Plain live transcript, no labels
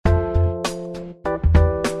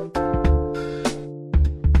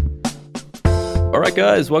Alright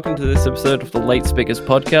guys, welcome to this episode of the Late Speakers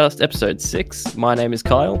Podcast, episode 6. My name is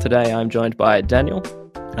Kyle. Today I'm joined by Daniel.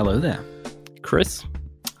 Hello there. Chris.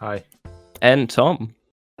 Hi. And Tom.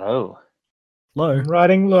 Oh. Low.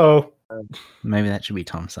 Riding low. Maybe that should be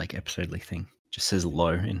Tom's episode-ly thing. Just says low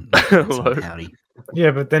in Low. howdy.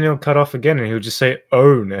 Yeah, but then he'll cut off again and he'll just say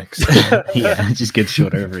oh next. Yeah, it just gets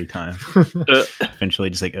shorter every time.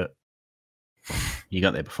 Eventually just you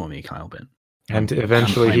got there before me, Kyle, but And I'm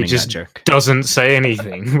eventually he claiming just that joke. doesn't say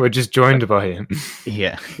anything. We're just joined by him.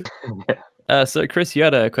 Yeah. So Chris, you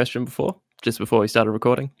had a question just before we started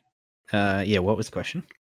recording. Yeah, what was the question?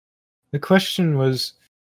 The question was,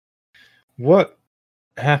 what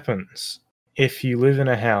happens if you live in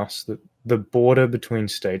a house that the border between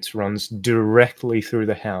states runs directly through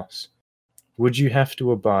the house? Would you have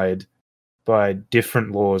to abide by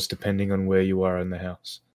different laws depending on where you are in the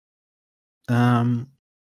house?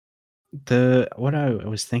 What I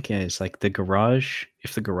was thinking is the garage.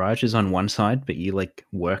 If the garage is on one side, but you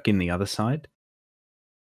work in the other side,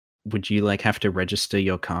 would you have to register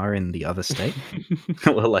your car in the other state?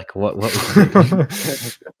 Well, what would you do?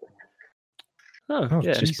 Oh,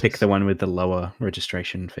 yeah. Just pick the one with the lower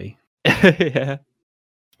registration fee. Yeah.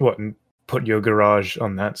 What, and put your garage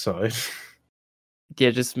on that side? Yeah,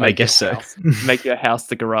 just I guess your so. house- make your house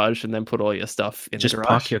the garage and then put all your stuff in Just the garage.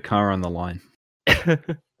 park your car on the line.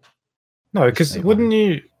 No, because Say wouldn't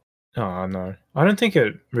you... Oh, no. I don't think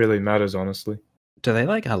it really matters, honestly. Do they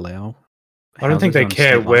allow? I don't think they houses on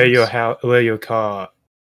care state where lines? where your car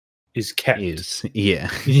is kept. Is. Yeah.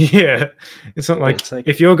 Yeah, it's not like, It's like-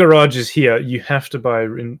 if your garage is here, you have to buy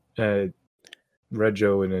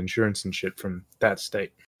rego and insurance and shit from that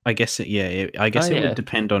state. I guess it. Yeah. I guess Oh, it yeah. would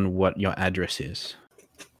depend on what your address is.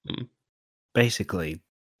 Hmm. Basically,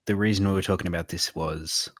 the reason we were talking about this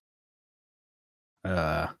was,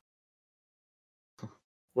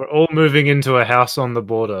 We're all moving into a house on the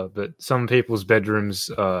border, but some people's bedrooms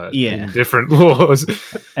are Yeah. in different laws.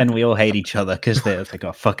 and we all hate each other because they're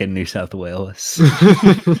fucking New South Wales.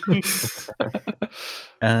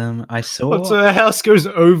 I saw. So a house goes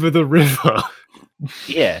over the river.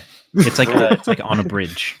 Yeah, it's it's on a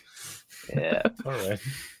bridge. Yeah. All right.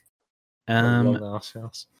 Um,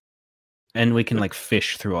 House. and we can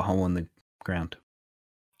fish through a hole in the ground.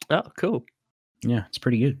 Oh, cool. Yeah, it's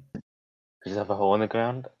pretty good. Does it have a hole in the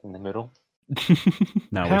ground in the middle?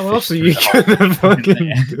 No, we How fish else are through you the hole. gonna fucking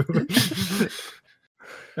Yeah. do it?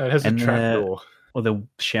 It has a And, trap door. Well, the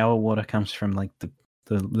shower water comes from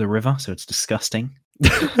the river, so it's disgusting. And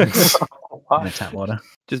the tap water.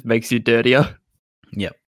 Just makes you dirtier.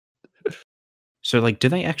 Yep. So, do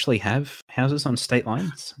they actually have houses on state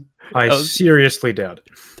lines? I seriously doubt it.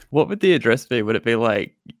 What would the address be? Would it be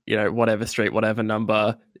whatever street, whatever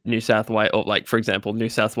number, New South Wales, or for example, New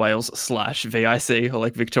South Wales / VIC, or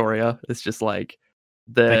Victoria? It's just Thanks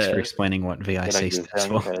for the. explaining what VIC Can I use stands the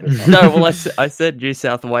for. code or something? No, well, I said New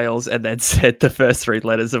South Wales and then said the first three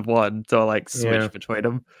letters of one, so I switched Yeah. between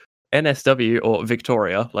them. NSW or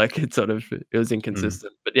Victoria, it was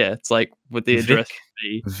inconsistent. But yeah, it's would the address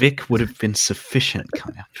be? Vic would have been sufficient,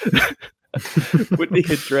 kind of. Would the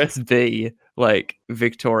address be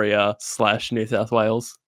Victoria / New South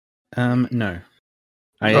Wales? No.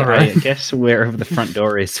 I Alright. guess wherever the front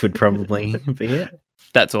door is would probably be it.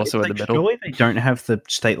 That's also in the middle. Surely they don't have the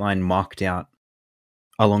state line marked out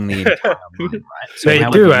along the entire line, right? So They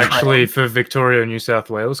how do would you- actually for Victoria, New South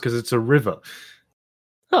Wales, because it's a river.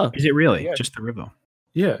 Huh. Is it really Yeah. just the river?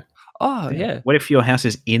 Yeah, Oh, yeah. What if your house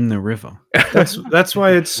is in the river? that's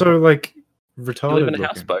why it's so You retarded. live in a looking.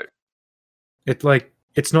 houseboat.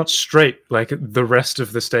 It's not straight like the rest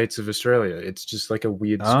of the states of Australia. It's just a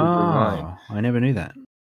weird squiggly line. Oh, I never knew that.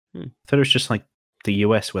 Hmm. Thought it was just the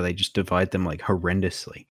US where they just divide them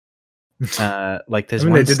horrendously. There's I mean,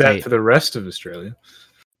 one they did state. that for the rest of Australia.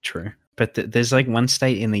 True. But there's one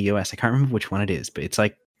state in the US, I can't remember which one it is, but it's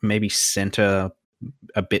maybe center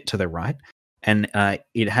a bit to the right. And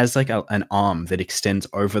it has an arm that extends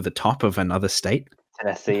over the top of another state.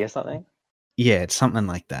 Tennessee or something? Yeah, it's something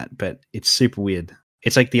like that, but it's super weird.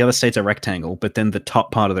 It's the other state's a rectangle, but then the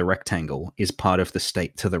top part of the rectangle is part of the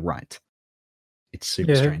state to the right. It's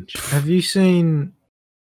super strange. Have you seen?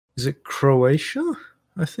 Is it Croatia?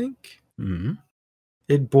 I think Hmm.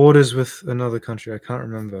 it borders with another country. I can't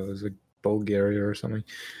remember. It was Bulgaria or something.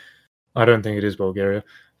 I don't think it is Bulgaria,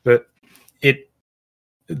 but it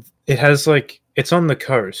has it's on the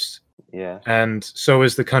coast, Yeah. and so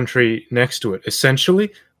is the country next to it,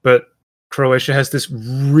 essentially. But Croatia has this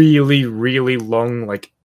really, really long,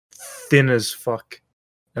 thin as fuck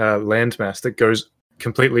landmass that goes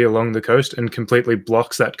completely along the coast and completely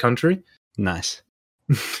blocks that country. Nice.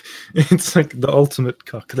 It's the ultimate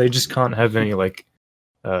cock. They just can't have any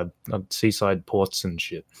seaside ports and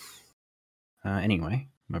shit. Anyway,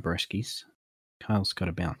 my broskies, Kyle's got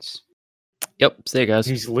to bounce. Yep. See you guys.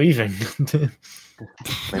 He's leaving.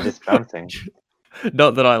 We're just bouncing.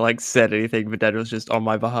 Not that I like said anything, but Dad was just on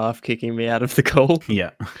my behalf kicking me out of the call.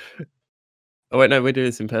 Yeah. Oh wait, no, we do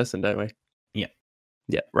this in person, don't we? Yeah.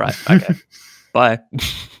 Yeah. Right. Okay. Bye.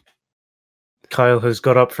 Kyle has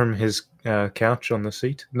got up from his couch on the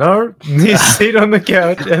seat. No, his seat on the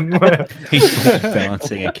couch and left. He's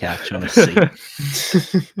balancing a couch on a seat.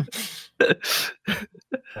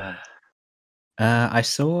 I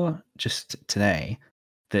saw just today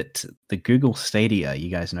that the Google Stadia, you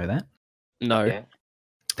guys know that? No. Yeah.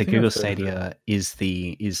 The think Google I've heard of Stadia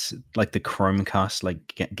is like the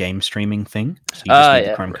Chromecast game streaming thing. So you just need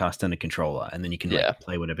yeah. the Chromecast and a controller, and then you can Yeah. like,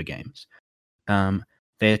 play whatever games.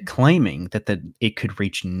 They're claiming that it could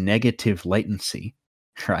reach negative latency,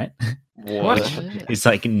 right? What? It's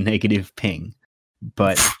like negative ping,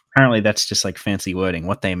 but apparently that's just like fancy wording.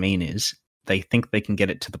 What they mean is they think they can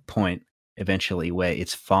get it to the point eventually where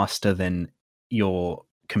it's faster than your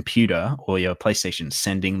computer or your PlayStation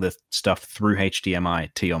sending the stuff through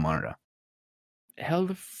HDMI to your monitor. How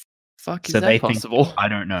the fuck is So they that think- possible? I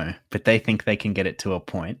don't know, but they think they can get it to a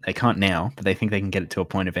point. They can't now, but they think they can get it to a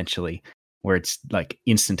point eventually where it's like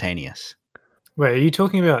instantaneous. Wait, are you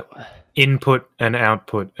talking about input and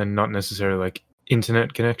output and not necessarily like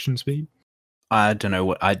internet connection speed? I don't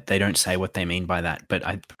know they don't say what they mean by that, but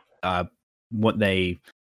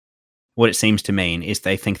what it seems to mean is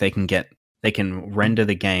they think they can render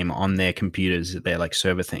the game on their computers, their like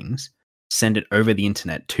server things, send it over the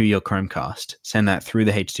internet to your Chromecast, send that through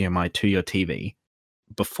the HDMI to your TV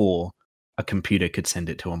before a computer could send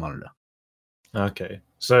it to a monitor, Okay.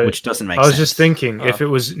 So which doesn't make I was sense. just thinking, if Oh. it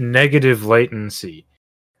was negative latency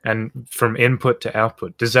and from input to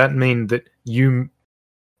output, does that mean that you,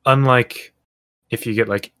 unlike if you get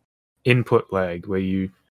like input lag where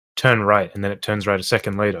you turn right and then it turns right a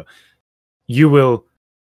second later, you will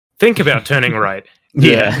think about turning right.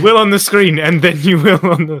 Yeah. You will on the screen and then you will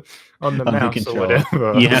on the On the mouse or controller.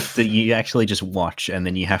 whatever. You actually just watch and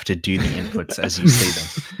then you have to do the inputs as you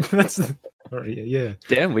see them. That's yeah.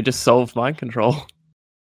 Damn, we just solved mind control.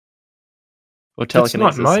 Or That's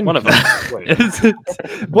telekinesis. not mind one of them. control. Wait. Is it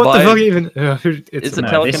What mind- the fuck even? It's a no,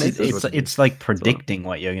 telekinesis. It's like predicting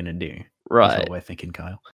what you're gonna do. That's Right. what we're thinking,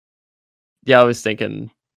 Kyle. Yeah, I was thinking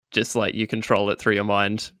just like you control it through your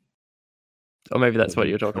mind. Or maybe that's what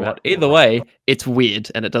you're talking about. Either way, it's weird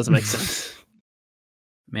and it doesn't make sense.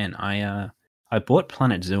 Man, I bought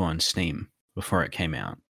Planet Zoo on Steam before it came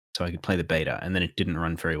out, so I could play the beta, and then it didn't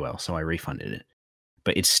run very well, so I refunded it.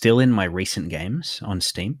 But it's still in my recent games on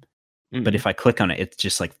Steam. But if I click on it, it's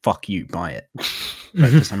just like, fuck you, buy it. But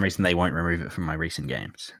for some reason, they won't remove it from my recent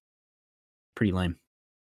games. Pretty lame.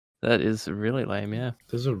 That is really lame, yeah.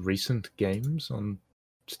 There's a recent games on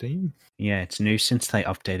Steam. Yeah, it's new since they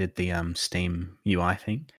updated the Steam UI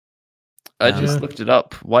thing. I just Yeah. looked it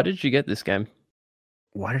up. Why did you get this game?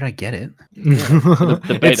 Why did I get it? the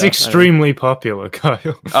It's beta, extremely popular,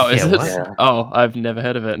 Kyle. Oh, is Yeah, it? what? Yeah. Oh, I've never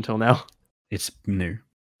heard of it until now. It's new.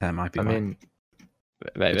 That might be I why. mean,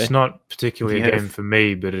 Maybe. it's not particularly Have a you heard game of- for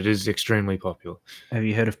me, but it is extremely popular. Have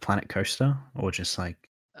you heard of Planet Coaster? Or just like,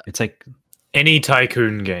 it's like, Any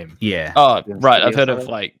tycoon game. yeah, Oh, Didn't right. see I've heard it, of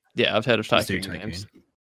sorry. I've heard of Zoo tycoon games. Tycoon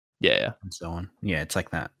Yeah. and so on. Yeah, it's like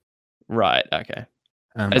that. Right. Okay.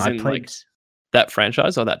 I As in, played like, that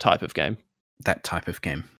franchise or that type of game? that type of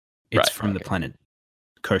game. It's Right, from the okay. Planet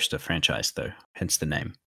Coaster franchise, though, hence the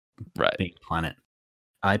name, Right. being Planet.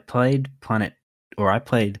 I played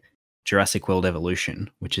Jurassic World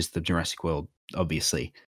Evolution, which is the Jurassic World,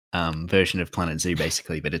 obviously, version of Planet Zoo,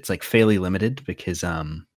 basically, but it's like fairly limited because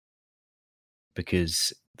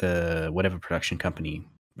the whatever production company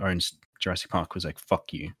owns Jurassic Park was like,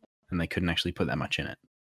 fuck you, and they couldn't actually put that much in it.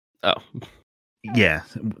 Oh. Yeah,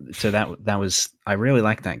 so that was, I really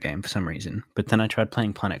liked that game for some reason, but then I tried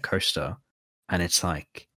playing Planet Coaster, and it's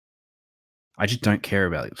like, I just don't care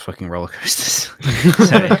about fucking roller coasters.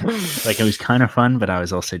 So, like, it was kind of fun, but I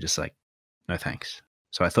was also just like, no thanks.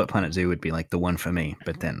 So I thought Planet Zoo would be like the one for me,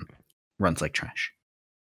 but then runs like trash.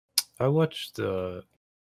 I watched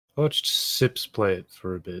Sips play it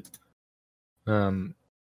for a bit.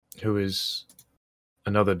 Who is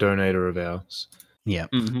another donator of ours. Yeah,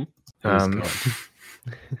 Mm-hmm.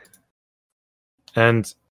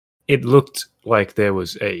 And it looked like there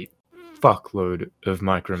was a fuckload of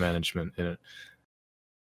micromanagement in it.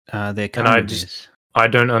 there I kind of just- is. I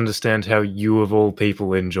don't understand how you of all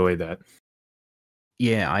people enjoy that.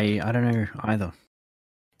 Yeah, I don't know either.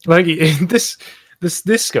 Like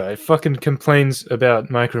this guy fucking complains about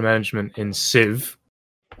micromanagement in Civ,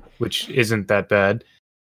 which isn't that bad,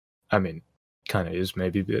 I mean, kind of is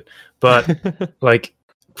maybe a bit, but like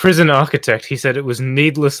Prison Architect, he said it was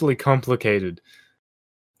needlessly complicated.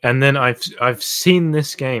 And then I've seen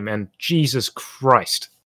this game, and Jesus Christ,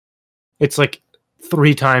 it's like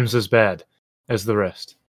 3 times as bad as the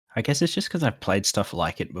rest. I guess it's just because I've played stuff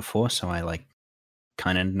like it before, so I like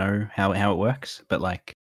kind of know how it works. But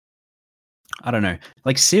like, I don't know.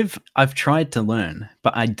 Like Civ, I've tried to learn,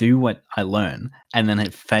 but I do what I learn, and then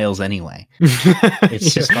it fails anyway.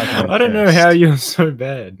 It's just like I'm I don't know cursed. how you're so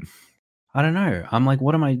bad. I don't know. I'm like,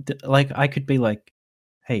 what am I like? I could be like,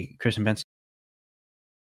 hey, Christian Benson.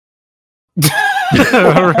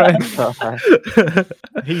 All right.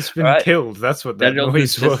 He's been Right. killed. That's what that Daniel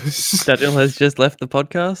noise has was. Daniel has just left the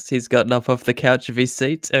podcast. He's gotten up off the couch of his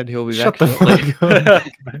seat, and he'll be Shut back the shortly.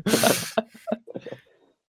 fuck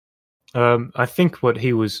up. I think what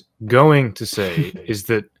he was going to say is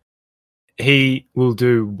that he will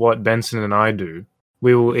do what Benson and I do.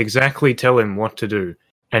 We will exactly tell him what to do,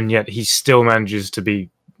 and yet he still manages to be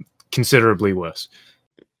considerably worse.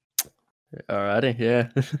 Alrighty, yeah.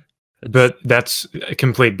 But that's a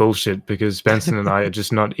complete bullshit because Benson and I are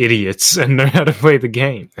just not idiots and know how to play the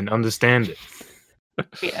game and understand it. How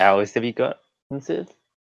many hours have you got in Civ?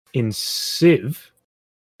 In Civ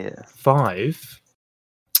Yeah. 5,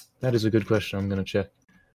 that is a good question. I'm going to check.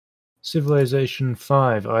 Civilization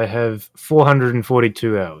 5, I have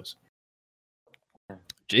 442 hours.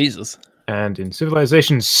 Jesus. And in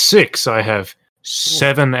Civilization 6, I have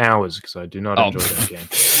 7 hours because I do not Oh. enjoy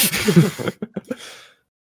that game.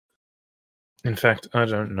 In fact, I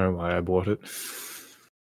don't know why I bought it.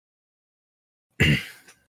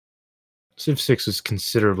 Civ 6 is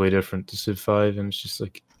considerably different to Civ 5, and it's just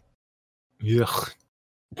like, yuck.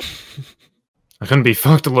 I couldn't be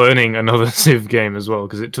fucked learning another Civ game as well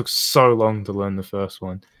because it took so long to learn the first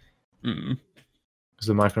one. Mm. Because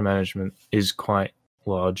the micromanagement is quite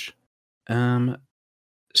large.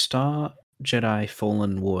 Star Jedi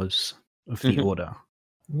Fallen Wars of the Mhm. Order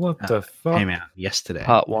What the fuck? came out yesterday.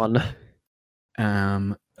 Part 1.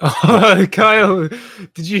 Oh, Kyle,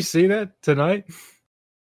 did you see that tonight?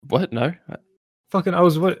 What? No? Fucking,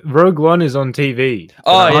 Rogue One is on TV.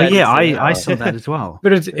 Oh, Oh yeah, yeah, I did see I that. saw that as well.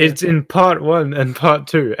 But it's in part 1 and part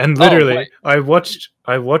 2, and literally, wait. I watched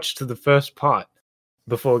the first part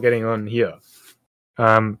before getting on here,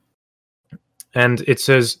 and it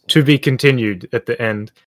says to be continued at the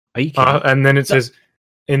end, Are you kidding? and then it says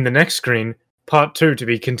in the next screen part 2 to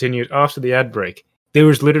be continued after the ad break. There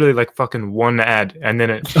was literally like fucking one ad, and then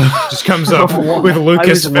it just comes up with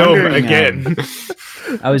Lucasfilm wondering, again.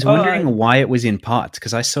 I was Oh, wondering why it was in parts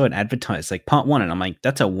because I saw it advertised like part 1, and I'm like,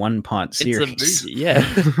 that's a 1-part series. It's a movie, yeah.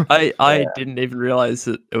 I Yeah. didn't even realize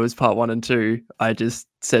that it was part 1 and 2. I just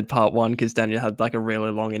said part 1 because Daniel had like a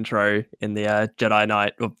really long intro in the Jedi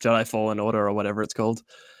Knight or Jedi Fallen Order or whatever it's called.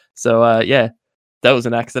 So yeah, that was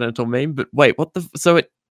an accidental meme. But wait, what? So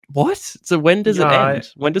when does it Yeah, end?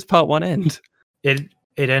 When does part 1 end? It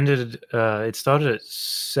ended. It started at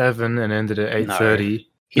 7 and ended at 8:30.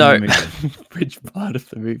 In No, the movie. which part of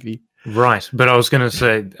the movie? Right, but I was gonna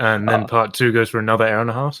say, and then Oh. part 2 goes for another hour and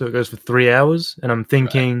a half, so it goes for 3 hours. And I'm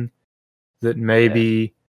thinking that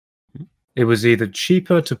maybe it was either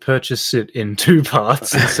cheaper to purchase it in 2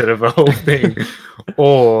 parts instead of a whole thing,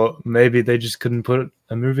 or maybe they just couldn't put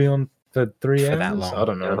a movie on for 3 For hours. that long. I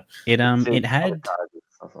don't know. It had advertises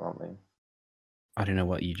or something. I don't know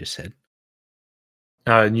what you just said.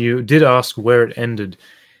 And you did ask where it ended,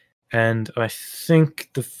 and I think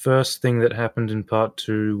the first thing that happened in part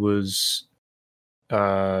 2 was,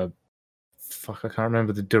 fuck, I can't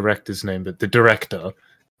remember the director's name, but the director,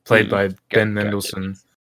 played by Ben Mendelsohn.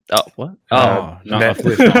 Oh, what? Oh, not met of the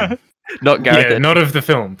with- film. Not Gareth. Yeah, not of the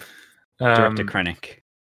film. Director Krennic.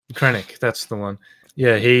 Krennic, that's the one.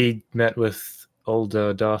 Yeah, he met with old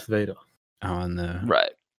Darth Vader. Oh, on Right.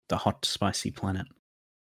 the hot spicy planet.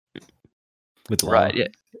 With Right. lava.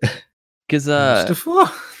 Yeah. Because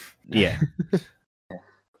Mustafa? Yeah.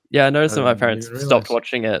 yeah, I noticed that my didn't parents even stopped realise.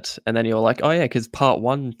 watching it, and then you're like, "Oh yeah," because part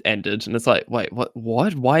 1 ended, and it's like, "Wait, what?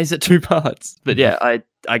 What? Why is it 2 parts?" But yeah,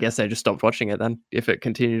 I guess they just stopped watching it then if it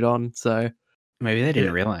continued on. So Maybe they didn't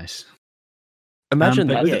Yeah. realize. imagine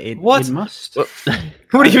But that. yeah, it What? must. Well,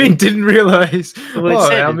 What do you mean didn't realize? Well, it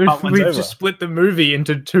said our in part one's we've over. just split the movie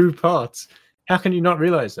into 2 parts. How can you not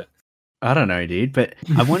realize that? I don't know, dude. But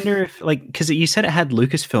I wonder if, like, because you said it had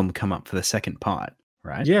Lucasfilm come up for the second part,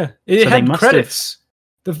 right? Yeah, it So they had must have- credits.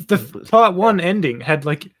 The part 1 ending had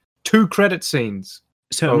like 2 credit scenes.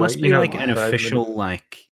 So Oh, it must you be know, like an 5 official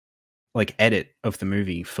like edit of the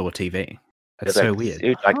movie for TV. That's It's so like, weird.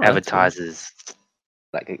 It Oh, that's weird. advertises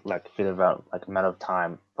like a bit about like amount of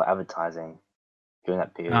time for advertising during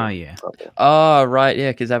that period. Oh yeah, probably. Oh, right,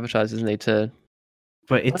 yeah, because advertisers need to.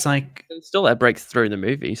 but it's like Still, that breaks through the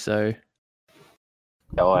movie, so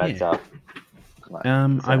That all adds yeah. up. Like, I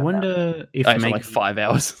certain amount. wonder if actually maybe like 5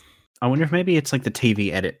 hours. I wonder if maybe it's like the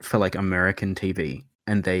TV edit for like American TV,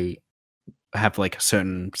 and they have like a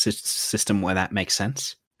certain system where that makes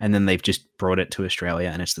sense, and then they've just brought it to Australia,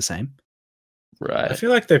 and it's the same. I Right. feel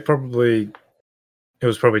like it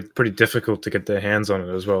was probably pretty difficult to get their hands on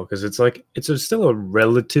it as well, because still a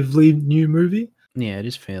relatively new movie. Yeah, it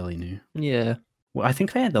is fairly new. Yeah. Well, I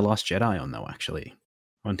think they had The Last Jedi on though, actually,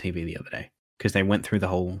 on TV the other day, because they went through the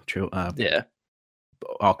whole Yeah.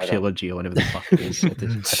 octilogy or whatever the fuck it is. I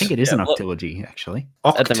think it is Yeah, an well- octilogy, actually.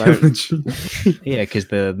 At the moment. Octilogy. Yeah, because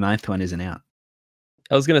the 9th one isn't out.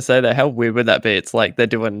 I was gonna say that. How weird would that be? It's like they're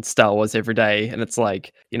doing Star Wars every day, and it's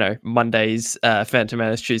like, Mondays, Phantom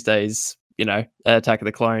Menace, Tuesdays, Attack of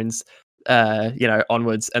the Clones,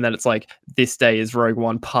 onwards, and then it's like this day is Rogue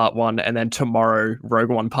One Part 1, and then tomorrow Rogue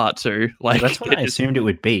One Part 2. Like That's what I assumed it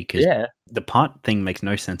would be, because Yeah. the part thing makes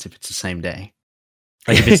no sense if it's the same day.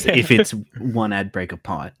 Like if it's one ad break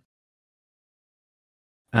apart.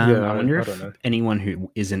 Yeah, I wonder I if don't know. anyone who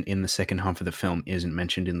isn't in the second half of the film isn't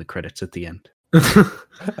mentioned in the credits at the end.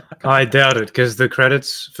 I doubt it, because the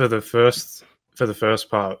credits for the first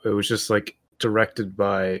part, it was just like directed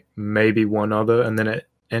by maybe one other, and then it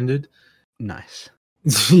ended. Nice.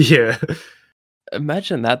 Yeah.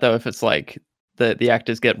 Imagine that though, if it's like the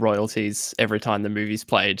actors get royalties every time the movie's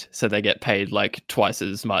played, so they get paid like twice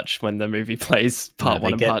as much when the movie plays part No,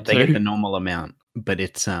 1 and part 2. they get the normal amount, but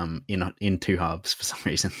it's in two halves for some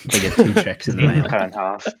reason. They get 2 checks in the mail. Cut in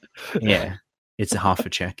half. Yeah, it's a half a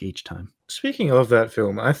check each time. Speaking of that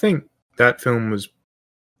film, I think that film was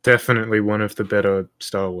definitely one of the better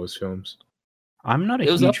Star Wars films. I'm not a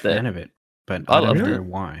It was huge up there. fan of it, but I I don't loved know it.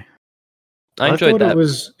 why. I enjoyed thought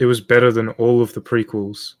that. it was better than all of the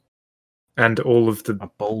prequels and all of the A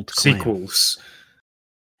bold claim. sequels.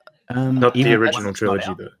 Not the even original one that's not trilogy,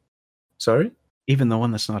 out. though. Sorry? Even the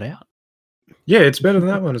one that's not out. Yeah, it's better than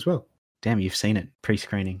that one as well. Damn, you've seen it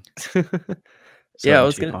pre-screening. Yeah, I the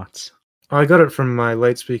was two gonna- parts. I got it from my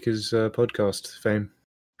Late Speakers podcast fame.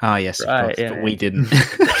 Ah, yes, of Right, course, yeah, but yeah. we didn't.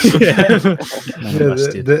 Yeah. None of us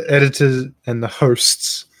did. The editors and the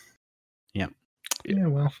hosts. Yep. Yeah,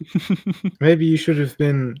 well, maybe you should have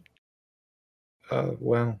been.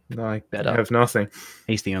 Well, no, I Better. have nothing.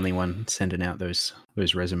 He's the only one sending out those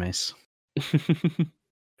resumes.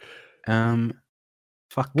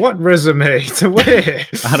 Fuck. What resume to where?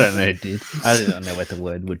 I don't know, dude. I don't know what the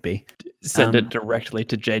word would be. Send it Um, directly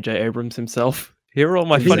to J.J. Abrams himself. Here are all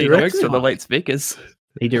my He funny directed jokes for the it. late speakers.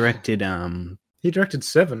 He directed He directed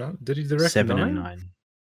 7. Huh? Did he direct 7 9? and 9.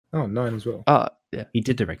 Oh, 9 as well. Oh, yeah. He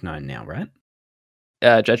did direct 9 now, right?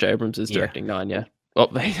 J.J. Abrams is Yeah. directing 9, yeah.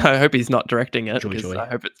 Well, I hope he's not directing it, Joy, 'cause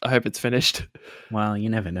joy. I hope it's finished. Well, you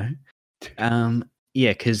never know.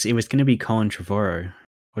 Yeah, because it was going to be Colin Trevorrow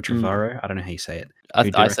or Trevorrow. I don't know how you say it. I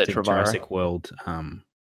who said directed Trevorrow. Jurassic World.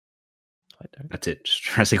 I don't. That's it. Just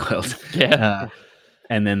Jurassic World. Yeah.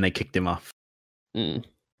 And then they kicked him off. Mm.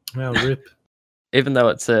 Well, rip. Even though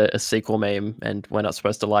it's a sequel meme and we're not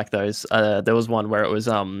supposed to like those, there was one where it was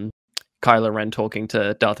Kylo Ren talking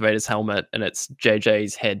to Darth Vader's helmet, and it's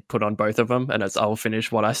JJ's head put on both of them, and it's "I'll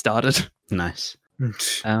finish what I started." Nice.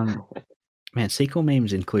 Man, sequel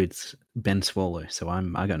memes includes Ben Swallow, so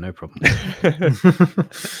I got no problem.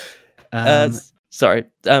 Sorry.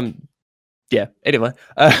 Yeah. Anyway,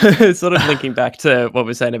 sort of linking back to what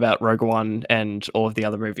we're saying about Rogue One and all of the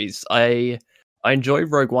other movies, I enjoy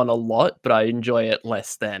Rogue One a lot, but I enjoy it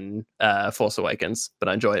less than Force Awakens. But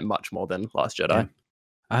I enjoy it much more than Last Jedi.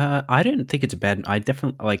 I don't think it's bad. I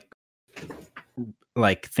definitely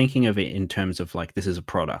like thinking of it in terms of like this is a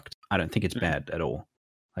product. I don't think it's bad at all.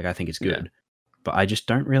 Like I think it's Yeah. good, but I just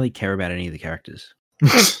don't really care about any of the characters.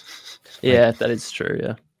 Yeah, that is true.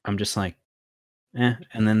 Yeah. I'm just like, and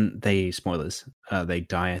then spoilers, they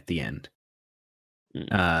die at the end.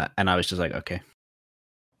 And I was just like, okay.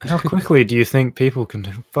 How quickly do you think people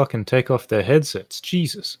can fucking take off their headsets?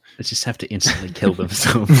 Jesus. I just have to instantly kill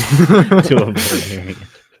themselves to avoid hearing it.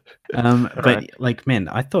 But Right. like, man,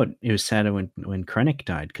 I thought it was sadder when Krennic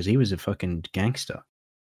died because he was a fucking gangster.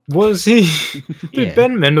 Was he? Dude, Yeah.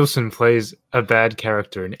 Ben Mendelsohn plays a bad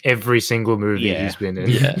character in every single movie Yeah. he's been in.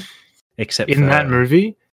 Yeah. Except In for, that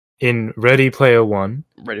movie, in Ready Player One,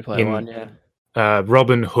 Ready Player In- One. Yeah.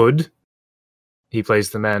 Robin Hood, he plays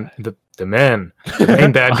the man, the main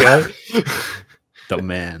bad guy. the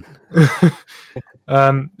man.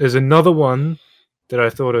 There's another one that I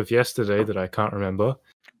thought of yesterday that I can't remember.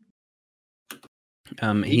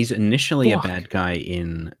 He's initially Fuck. a bad guy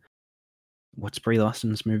in what's Brie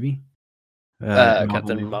Larson's movie?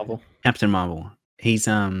 Captain Marvel. Captain Marvel. He's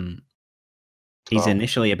Well,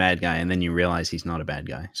 initially a bad guy, and then you realize he's not a bad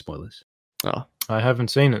guy. Spoilers. Oh, I haven't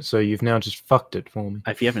seen it, so you've now just fucked it for me.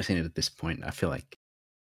 If you haven't seen it at this point, I feel like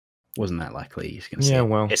wasn't that likely you're going to see Yeah, it.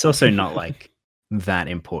 well. It's also not like that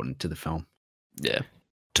important to the film. yeah.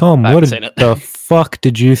 Tom, I what haven't seen it. the fuck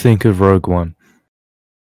did you think of Rogue One?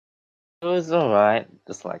 it was alright.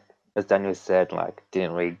 Just like as Daniel said, like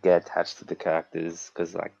didn't really get attached to the characters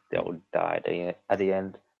because like they all died at the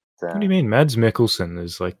end. So, What do you mean? Mads Mikkelsen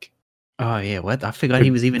is like Oh yeah, what? I forgot The-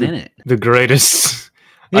 he was even in it. the greatest.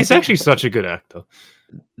 I He's think- actually such a good actor.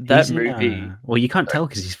 That He's in, movie. well, you can't tell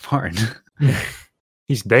because he's foreign.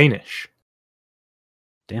 He's Danish.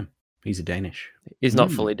 Damn, he's a Danish. He's not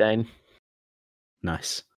Mm. fully Dane.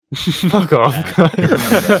 Nice. Fuck off.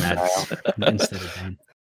 Mads instead of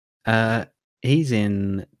Dan. He's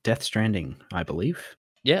in Death Stranding, I believe.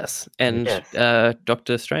 Yes, and Yes.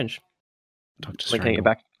 Doctor Strange. Dr. Linking Strangle. it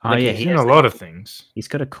back. Oh yeah, He's he in has a lot of things. He's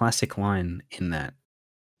got a classic line in that.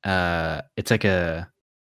 It's like a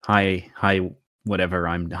hi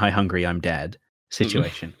hungry, I'm dad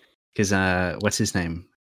situation. Because what's his name?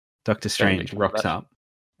 Doctor Strange Benedict rocks Cumberbatch. up,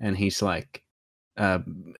 and he's like,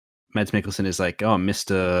 Mads Mikkelsen is like, oh,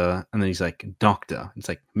 Mister, and then he's like, Doctor. It's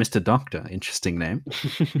like Mr. Doctor, interesting name.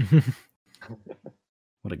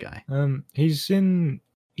 What a guy. He's in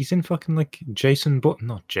fucking like James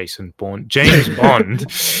Bond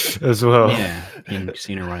as well. Yeah, in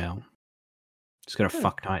Casino Royale. He's got a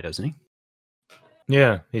fucked eye, doesn't he?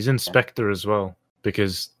 Yeah, he's in Spectre as well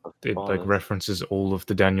because it like Bond. references all of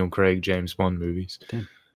the Daniel Craig James Bond movies.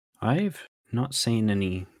 I've not seen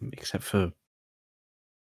any except for.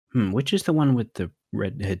 Which is the one with the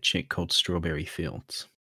redhead chick called Strawberry Fields?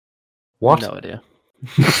 What? No idea.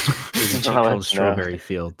 There's a chick Oh, called no. Strawberry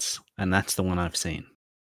Fields, and that's the one I've seen.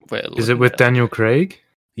 Is it with Daniel Craig?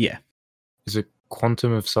 Yeah, Is it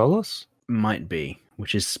Quantum of Solace? might be,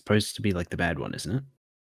 which is supposed to be like the bad one, isn't it?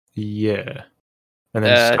 Yeah. And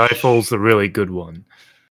then Uh, Skyfall's the really good one.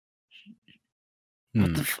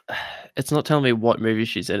 What the it's not telling me what movie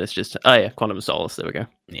she's in. It's just Quantum of Solace. There we go.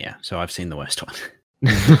 Yeah, so I've seen the worst one.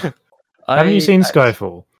 Haven't you seen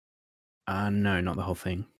Skyfall? No, not the whole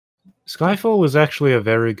thing. Skyfall was actually a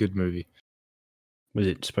very good movie. Was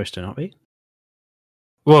it supposed to not be?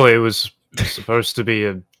 Well, it was supposed to be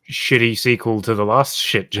a shitty sequel to the last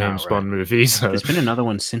shit James right. Bond movie. So There's been another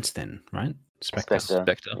one since then, right? Spectre.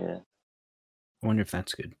 Spectre. Yeah. I wonder if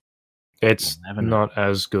that's good. it's We'll never know. not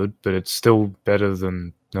as good, but it's still better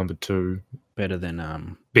than number 2 Better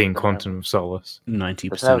than being Quantum of Solace. 90%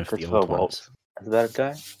 Does that of have the Christopher old ones. Waltz? Is that a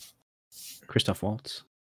guy? Christoph Waltz.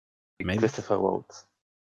 Maybe. Christopher Waltz.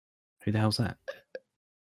 Who the hell's that?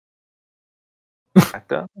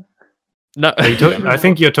 Actor? No, I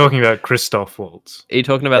think you're talking about Christoph Waltz. Are you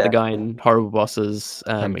talking about the Yeah. guy in Horrible Bosses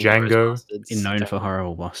And Inglourious Django? Basterds? Known for Django.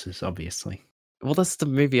 horrible bosses, obviously. Well, that's the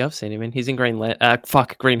movie I've seen him in. He's in Green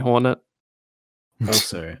Green Hornet.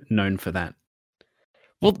 Also known for that.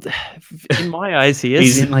 Well, in my eyes, he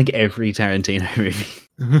He's is. in like every Tarantino movie.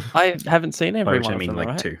 I haven't seen every Which one I mean of them, like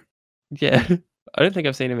right? 2. Yeah, I don't think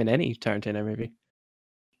I've seen him in any Tarantino movie.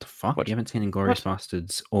 The fuck? What- You haven't seen Inglorious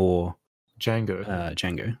Bastards or Django.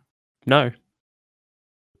 Django? No, What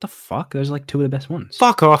the fuck? Those are like 2 of the best ones.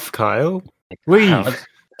 Fuck off, Kyle. Leave.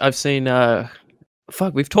 I've seen.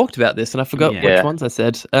 Fuck, we've talked about this, and I forgot Yeah. which ones I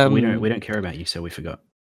said. we don't care about you, so we forgot.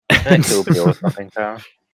 Kill Bill or something, Carl.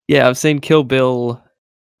 Yeah, I've seen Kill Bill,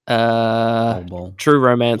 Ball, ball. True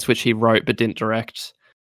Romance, which he wrote but didn't direct.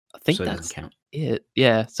 I think So it that's doesn't count. it.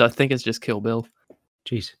 Yeah, so I think it's just Kill Bill.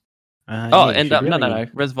 Jeez. Oh, yeah, you and should no, really-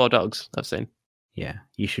 Reservoir Dogs. I've seen. Yeah,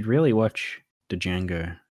 you should really watch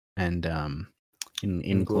Django and Inglourious.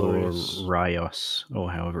 Inglorious,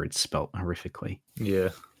 or however it's spelt horrifically. Yeah.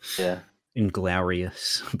 Yeah.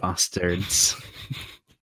 Inglorious Bastards.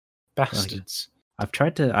 Bastards.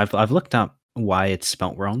 I've looked up why it's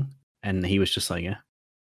spelt wrong, and he was just like, yeah.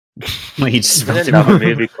 Well, he just spelled Wasn't it another wrong.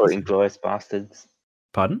 movie called Inglourious Bastards?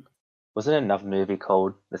 Pardon? Wasn't another movie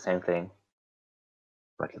called the same thing?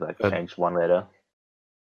 Like he Uh, changed one letter.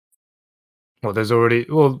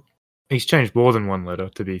 Well, he's changed more than one letter,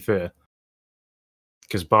 to be fair.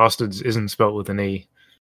 Because bastards isn't spelt with an E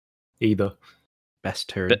either. Best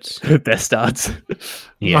turds. Best starts.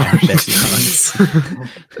 Yeah, best turds.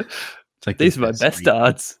 It's like These the are my best three.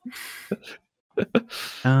 starts.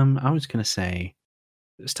 I was gonna say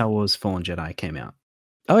Star Wars Fallen Jedi came out.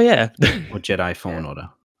 Oh yeah, Or Jedi Fallen Order.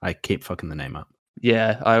 I keep fucking the name up.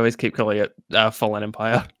 yeah. I always keep calling it Fallen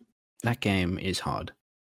Empire. That game is hard.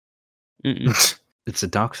 Mm-mm. It's a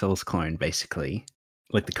Dark Souls clone, basically.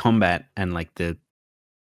 Like the combat and like the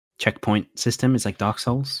checkpoint system is like Dark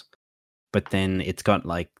Souls, but then it's got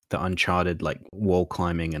like the Uncharted like wall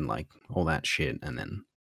climbing and like all that shit, and then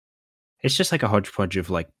it's just like a hodgepodge of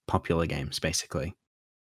like popular games basically,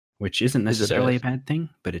 which isn't Is it necessarily a- a bad thing,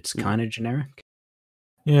 but it's Mm. kind of generic.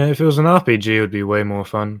 Yeah, if it was an RPG, it would be way more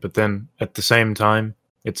fun. But then at the same time,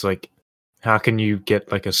 it's like, how can you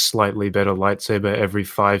get like a slightly better lightsaber every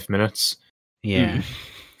 5 minutes? Yeah, Mm.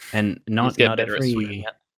 and You not just get not better at swinging every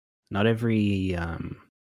it. not every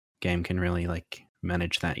game can really like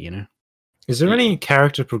manage that, you know. Is there Mm. any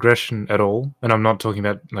character progression at all? And I'm not talking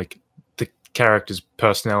about like the character's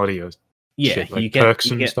personality or Yeah, shit, like you get perks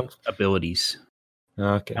you and get stuff. abilities.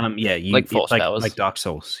 Okay. Yeah, Like it's force powers. like Dark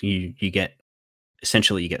Souls. You get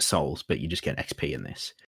essentially you get souls, but you just get XP in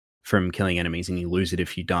this from killing enemies, and you lose it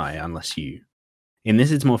if you die, unless you. In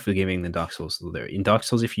this, it's more forgiving than Dark Souls. In Dark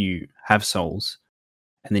Souls, if you have souls,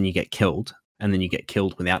 and then you get killed, and then you get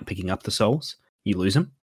killed without picking up the souls, you lose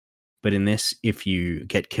them. But in this, if you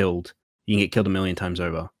get killed, you can get killed a million times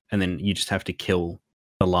over, and then you just have to kill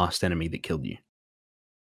the last enemy that killed you,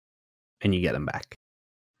 and you get them back.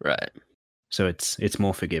 Right. So it's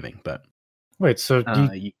more forgiving, but Wait, so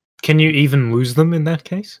you, can you even lose them in that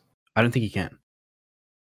case? I don't think you can,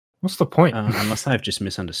 What's the point? unless I've just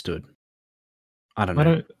misunderstood. I don't I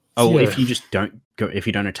know. don't. Oh, yeah. if you just don't go, if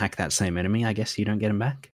you don't attack that same enemy, I guess you don't get them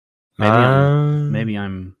back. Maybe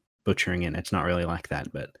I'm butchering it. It's not really like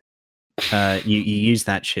that, but you use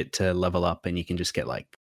that shit to level up, and you can just get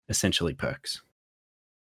like essentially perks.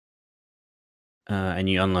 And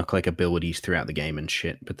you unlock like abilities throughout the game and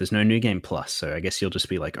shit, but there's no new game plus, so I guess you'll just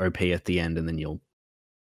be like OP at the end, and then you'll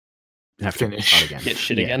have to Finish. start again. Get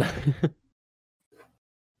shit Yeah. again.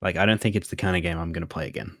 Like, I don't think it's the kind of game I'm going to play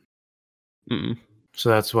again. Mm. So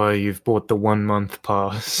that's why you've bought the 1 month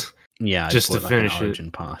pass. Yeah, Just I to bought, finish an it.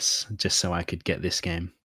 Origin pass just so I could get this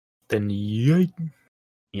game. Then yay.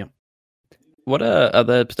 What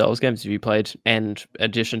other Star Wars games have you played? And in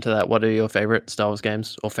addition to that, what are your favorite Star Wars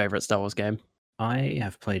games or favorite Star Wars game? I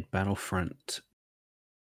have played Battlefront.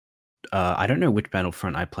 I don't know which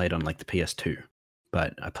Battlefront I played on like the PS2,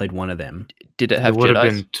 but I played one of them. Did it have It would have Jedi?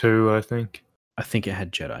 been 2, I think. I think it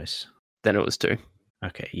had Jedis. Then it was 2.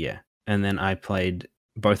 Okay, yeah. And then I played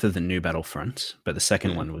both of the new Battlefronts, but the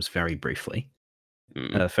second Mm. one was very briefly.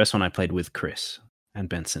 Mm. The first one I played with Chris and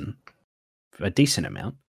Benson for a decent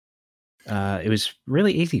amount. It was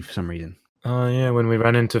really easy for some reason. Oh yeah, when we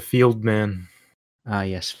ran into Fieldman. Ah,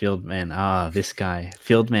 yes, Fieldman. Ah, this guy.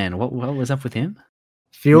 Fieldman. What was up with him?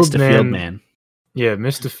 Mr. Fieldman. Fieldman. Yeah,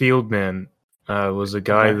 Mr. Fieldman was a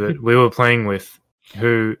guy Okay. that we were playing with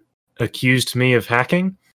who accused me of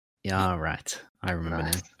hacking. Yeah, right. I remember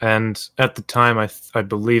now. And at the time, I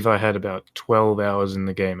believe I had about 12 hours in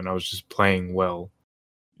the game, and I was just playing well.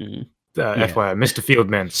 Mm. Yeah. FYI, Mr.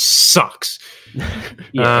 Fieldman sucks. Yeah,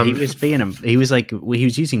 he Um, was being he was like he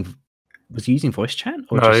was using voice chat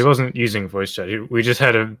or No, just, he wasn't using voice chat. We just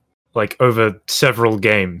had over several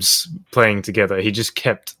games playing together. He just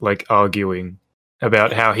kept like arguing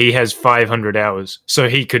about how he has 500 hours, so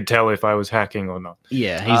he could tell if I was hacking or not.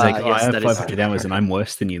 Yeah, he's like, yes, I have that is- 500 hours and I'm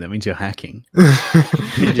worse than you. That means you're hacking.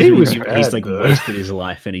 he was he's bad, like though. wasted his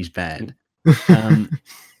life and he's bad.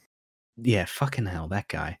 Yeah, fucking hell, that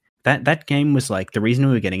guy. That game was like the reason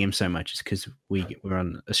we were getting him so much is because we were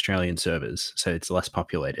on Australian servers, so it's less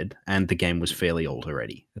populated, and the game was fairly old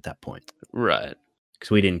already at that point Right.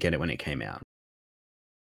 because we didn't get it when it came out.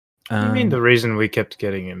 I mean, the reason we kept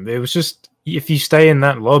getting him, it was just if you stay in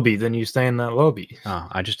that lobby, then you stay in that lobby. Oh,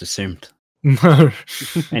 I just assumed. No.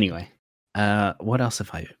 Anyway, what else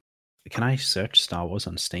have I? Can I search Star Wars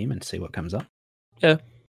on Steam and see what comes up? Sure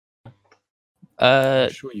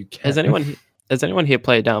you can. Has anyone here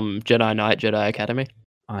played Jedi Knight, Jedi Academy?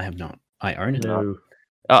 I have not. I own it. No.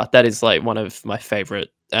 Oh, that is like one of my favorite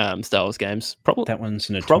Star Wars games. That one's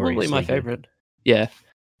Probably notoriously my good. favorite. Yeah.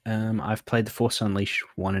 I've played The Force Unleashed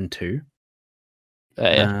 1 and 2.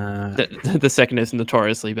 Yeah. The second is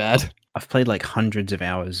notoriously bad. I've played like hundreds of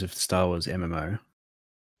hours of Star Wars MMO.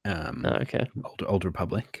 Oh, okay. Old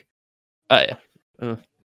Republic. Oh yeah.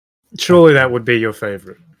 Surely that would be your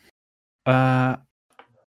favorite. I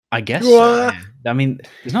guess. What? So, yeah. I mean,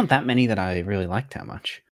 there's not that many that I really liked that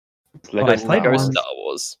much. Lego I Star played Lego Wars. Star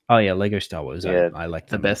Wars, Oh yeah, Lego Star Wars. Yeah, I like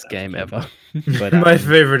the them. best game ever. But My um,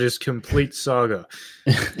 favorite is Complete Saga.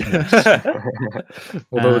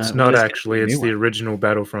 Although it's not there's actually, gonna be a it's new the one. original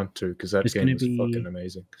Battlefront 2, because that There's game gonna is be- fucking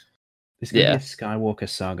amazing. There's gonna Yeah. be a Skywalker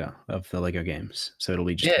saga of the Lego games, so it'll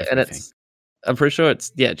be just Yeah, and everything. I'm pretty sure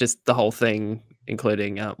it's just the whole thing,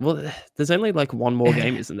 including well, there's only like one more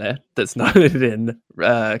game, isn't there? That's not in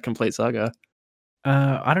Complete Saga.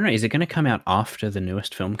 I don't know. Is it going to come out after the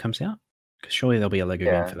newest film comes out? Because surely there'll be a Lego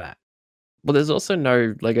game Yeah. for that. Well, there's also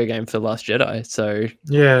no Lego game for Last Jedi, so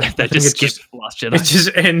Yeah, I they think just it just skipped Last Jedi. it just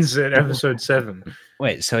ends at episode 7.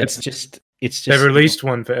 Wait, so it's just They released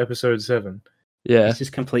one for episode 7. Yeah, It's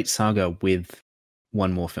just complete saga with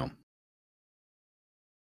one more film.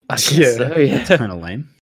 I guess Yeah. so, yeah. It's kind of lame.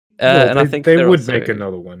 Well, And I think they they're would also- make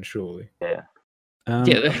another one, surely. Yeah.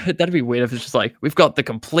 Yeah, that'd be weird if it's just like we've got the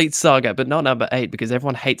complete saga, but not number 8 because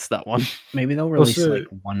everyone hates that one. Maybe they'll release Also- like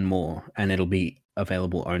one more, and it'll be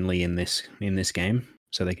available only in this game,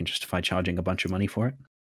 so they can justify charging a bunch of money for it.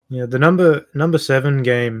 Yeah, the number 7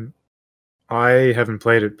 game, I haven't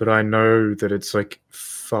played it, but I know that it's like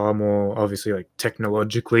far more obviously like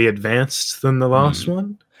technologically advanced than the last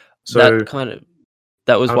one. So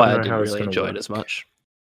that was I why don't I know how didn't it's really gonna enjoy work. it as much.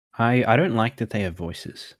 I don't like that they have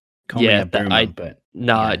voices. Call Yeah, me a that- boomer, I- but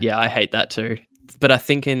Nah, yeah, I hate that too. But I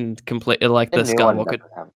think in complete like the The new one Skywalker.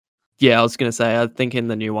 doesn't have- Yeah, I was gonna say I think in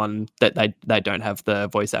the new one that they don't have the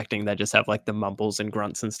voice acting; they just have like the mumbles and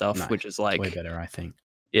grunts and stuff, Nice. which is it's like way better, I think.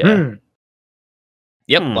 yeah,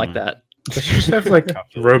 yep, Hmm. like that. They should just have like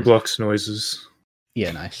Calculators. Roblox noises.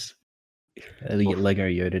 Yeah, nice. Lego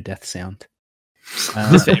Yoda death sound.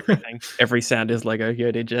 Just for everything. Every sound is Lego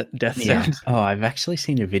Yoda death Yeah. sound. Oh, I've actually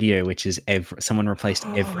seen a video which is someone replaced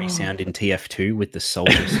every sound in TF2 with the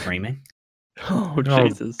soldier screaming. Oh Oh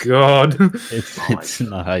Jesus! God! It's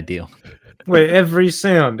not ideal. Wait, every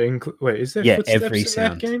sound. Wait, is there Yeah, footsteps every in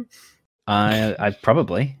sound. that game? I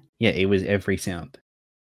probably it was every sound.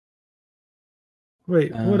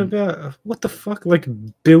 Wait, what Um, about what the fuck? Like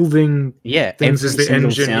building, Yeah, Things every as the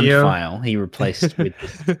single sound engineer. file he replaced with.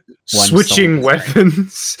 One switching solid screen.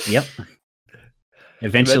 weapons. Yep.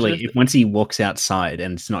 Eventually, Imagine once he walks outside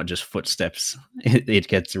and it's not just footsteps, it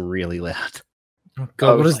gets really loud. Oh God,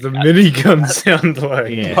 Oh what does my the God. minigun sound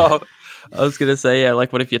like? Yeah. Oh, I was gonna say yeah,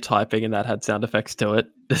 like what if you're typing and that had sound effects to it?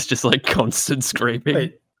 It's just like constant screaming.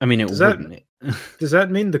 Wait, I mean, it Does that- wouldn't. does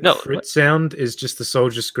that mean the No, crit what- sound is just the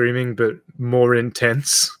soldier screaming but more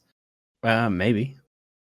intense? Maybe.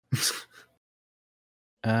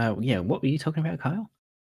 Yeah. What were you talking about, Kyle?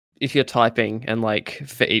 If you're typing and like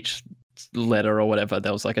for each letter or whatever,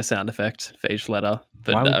 there was like a sound effect for each letter.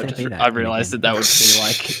 But Why would I there just- be that I in a realized game? that would be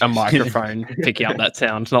like a microphone picking up that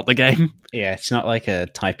sound, not the game. Yeah, it's not like a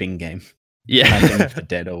typing game. Typing Yeah. of the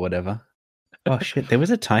Dead or whatever. Oh shit! There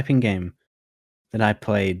was a typing game that I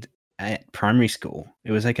played at primary school.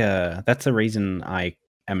 It was like That's the reason I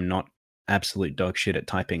am not absolute dog shit at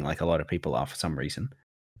typing, like a lot of people are for some reason.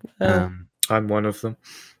 I'm one of them.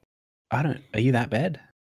 I don't. Are you that bad?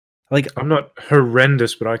 Like, I'm not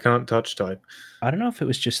horrendous, but I can't touch type. I don't know if it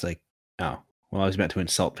was just like. Oh, well, I was about to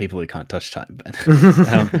insult people who can't touch type, but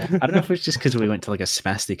I don't know if it's just because we went to like a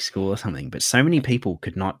spastic school or something. But so many people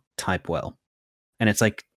could not type well, and it's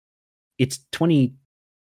like, it's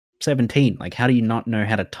 2017. Like, how do you not know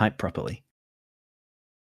how to type properly?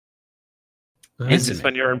 Is Answer this me.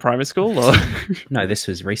 when you're in primary school or No, this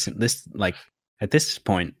was recent. This like at this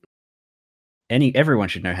point, everyone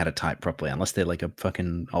should know how to type properly, unless they're like a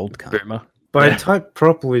fucking old cunt. boomer? By Yeah. type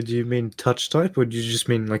properly, do you mean touch type, or do you just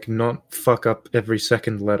mean like not fuck up every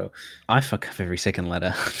second letter? I fuck up every second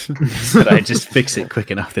letter, but I just fix it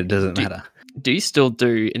quick enough that it doesn't Do- matter. Do you still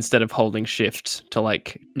do instead of holding shift to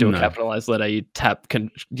like do No. a capitalized letter, you tap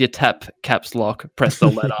caps lock, press the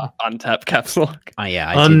letter, untap caps lock? Oh yeah,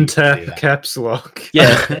 I did used to do Untap that. caps lock.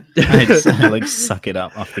 Yeah. I just, like suck it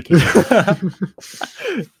up off the keyboard.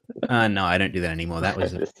 No, I don't do that anymore. That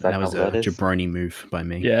was Just suck that was up a letters. jabroni move by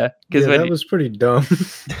me. Yeah. Yeah, Because that was pretty dumb.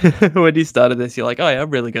 when you started this, you're like, oh yeah, I'm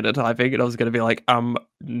really good at typing. And I was gonna be like,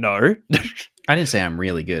 no. I didn't say I'm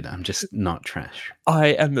really good. I'm just not trash. I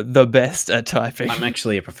am the best at typing. I'm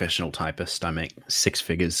actually a professional typist. I make 6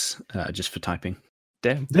 figures just for typing.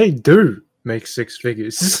 Damn. They do make 6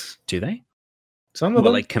 figures. Do they? Some of Well,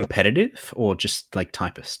 them, like competitive or just like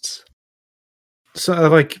typists? so,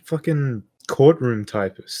 like fucking courtroom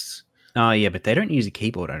typists. Oh yeah, but they don't use a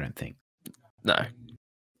keyboard. I don't think. No.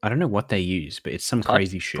 I don't know what they use, but it's some Type-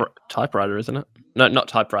 crazy shit. Typewriter, isn't it? No, not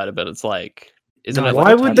typewriter, but it's like isn't No, it? Why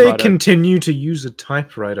like a would they typewriter? continue to use a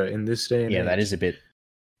typewriter in this day and Yeah, age? that is a bit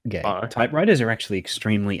gay. Oh. Typewriters are actually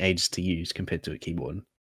extremely aged to use compared to a keyboard.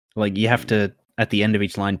 Like you have to at the end of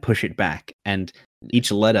each line push it back, and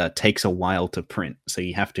each letter takes a while to print, so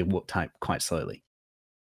you have to type quite slowly.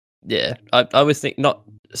 Yeah, I was think not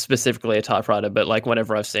specifically a typewriter, but like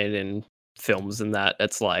whenever I've seen it in films and that,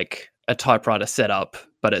 it's like a typewriter setup,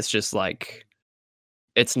 but it's just like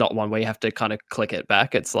it's not one where you have to kind of click it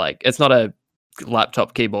back. It's like it's not a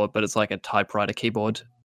laptop keyboard, but it's like a typewriter keyboard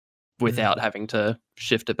without having to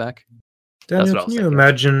shift it back. That's Daniel, what I can was you thinking.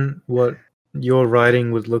 imagine what your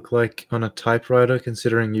writing would look like on a typewriter,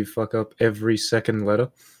 considering you fuck up every second letter?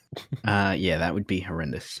 Yeah, that would be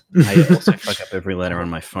horrendous. I also fuck up every letter on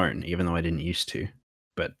my phone, even though I didn't used to.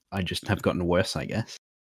 But I just have gotten worse, I guess.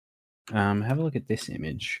 Have a look at this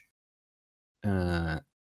image.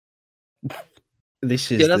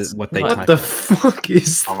 This is that's what they nice. type. What the fuck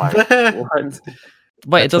is Oh my that? what?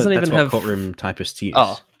 Wait, it doesn't even that's have. what courtroom typists use.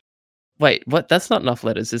 Oh, wait, what? That's not enough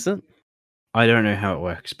letters, is it? I don't know how it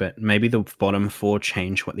works, but maybe the bottom 4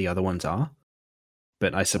 change what the other ones are.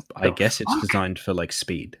 But I guess it's designed for like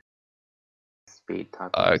speed. Speed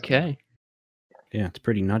type. Okay. Yeah, it's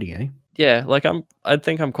pretty nutty, eh? Yeah, like I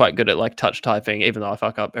think I'm quite good at like touch typing, even though I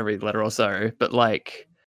fuck up every letter or so. But like,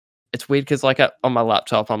 it's weird because like on my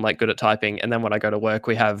laptop, I'm like good at typing, and then when I go to work,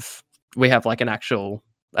 we have like an actual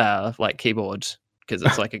like keyboard because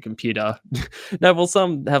it's like a computer. No, well,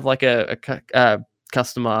 some have like a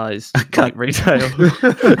customized like retail.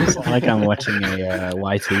 It's like I'm watching a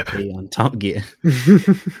YTP on Top Gear.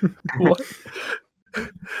 What?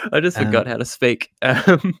 I just forgot how to speak.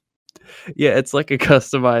 Yeah, it's like a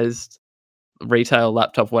customized retail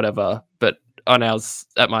laptop, whatever. But on ours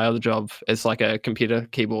at my other job, it's like a computer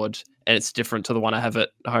keyboard, and it's different to the one I have at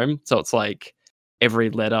home. So it's like every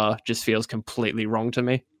letter just feels completely wrong to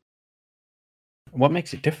me. What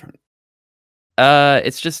makes it different?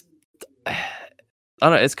 It's just I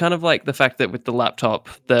don't know. It's kind of like the fact that with the laptop,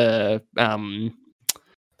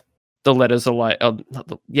 the letters are like,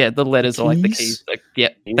 the letters are like the keys. Like, yeah,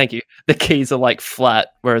 thank you. The keys are like flat,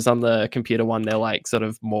 whereas on the computer one, they're like sort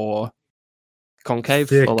of more concave,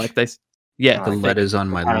 Thick. or like they, yeah, The thick. letters on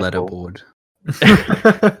my Mechanical. letterboard.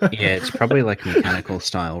 Yeah, it's probably like mechanical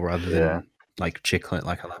style rather than Yeah. like chiclet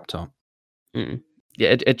like a laptop. Mm.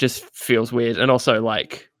 Yeah, it just feels weird, and also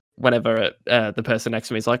like whenever the person next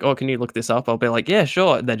to me is like, "Oh, can you look this up?" I'll be like, "Yeah,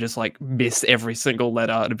 sure." And they just like miss every single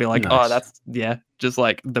letter, and be like, Nice. "Oh, that's just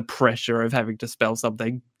like the pressure of having to spell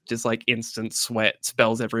something, just like instant sweat,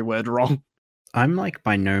 spells every word wrong." I'm like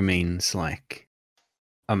by no means like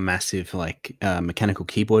a massive like mechanical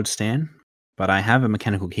keyboard stan, but I have a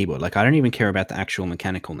mechanical keyboard. Like I don't even care about the actual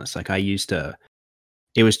mechanicalness. Like I used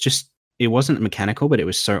it wasn't mechanical, but it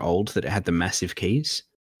was so old that it had the massive keys.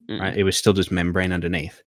 Right, it was still just membrane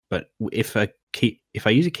underneath. But if I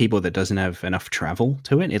use a keyboard that doesn't have enough travel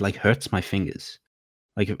to it, it like hurts my fingers.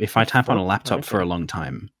 Like if I type on a laptop for a long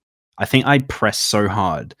time, I think I press so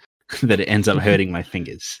hard that it ends up hurting my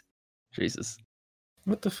fingers. Jesus.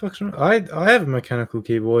 What the fuck's wrong? I have a mechanical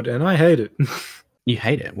keyboard and I hate it. You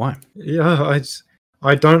hate it? Why? Yeah,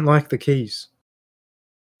 I don't like the keys.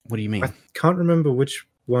 What do you mean? I can't remember which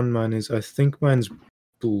one mine is. I think mine's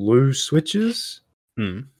blue switches.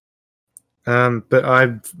 Hmm. But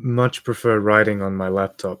I much prefer writing on my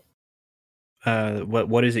laptop.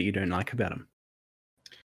 What is it you don't like about them?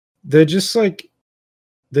 They're just like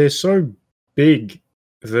they're so big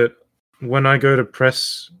that when I go to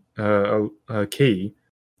press a key,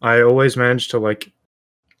 I always manage to like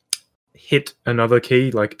hit another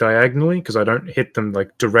key like diagonally because I don't hit them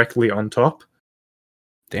like directly on top.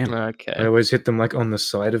 Damn, Okay. I always hit them like on the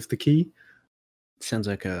side of the key. sounds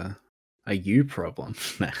like a you problem.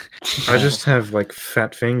 I just have like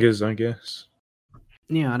fat fingers, I guess.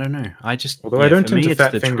 Yeah, I don't know. Although I don't for tend me, to it's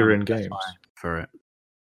fat the finger trauma, in that's games. why for it.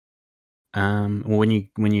 Well, when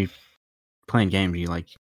you playing games, you like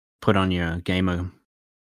put on your gamer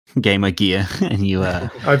gear and you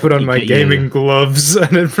I put on you my get your- gaming gloves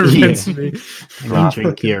and it prevents me and from you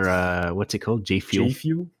drink your what's it called? G Fuel. G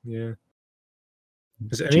Fuel. Yeah.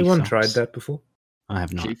 Has anyone tried G-Sox. that before I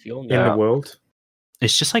have not. G Fuel, in no. the world?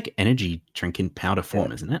 It's just like energy drink in powder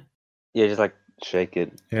form, isn't it? Yeah, just like shake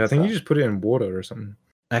it. Yeah, I think you just put it in water or something.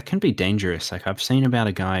 That can be dangerous. Like I've seen about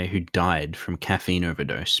a guy who died from caffeine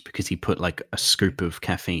overdose because he put like a scoop of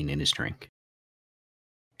caffeine in his drink.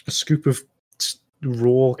 A scoop of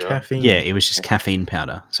raw Yeah. caffeine. Yeah, it was just caffeine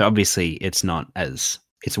powder. So obviously it's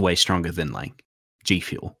way stronger than like G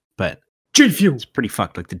Fuel, but G Fuel. it's pretty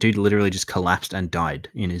fucked. Like the dude literally just collapsed and died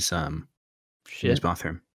in his Shit.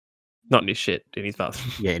 bathroom. Not in his shit, in his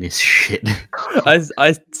bathroom. Yeah, in his shit. I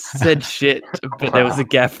said shit, but there was a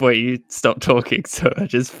gap where you stopped talking, so I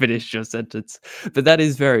just finished your sentence. But that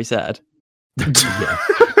is very sad. Yeah.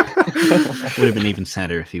 Would have been even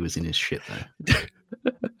sadder if he was in his shit though.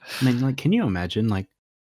 I mean, like, can you imagine like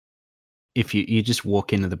if you just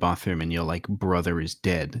walk into the bathroom and your like brother is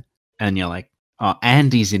dead and you're like, oh,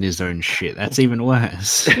 Andy's in his own shit. That's even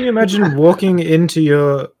worse. Can you imagine walking into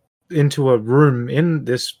a room in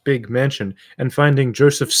this big mansion and finding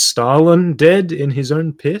Joseph Stalin dead in his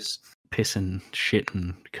own piss? Piss and shit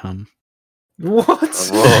and cum. What?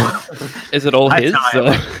 Whoa. Is it all I his? tell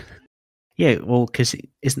you. or- Yeah, well, because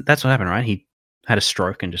that's what happened, right? He had a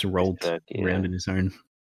stroke and just rolled Stroke, yeah. around in his own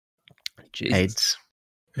Jesus. AIDS.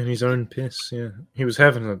 In his own piss, yeah. He was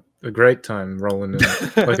having a great time rolling in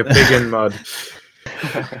like a pig in mud.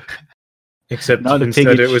 Except Not a pig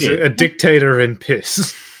instead in it was shit. a dictator in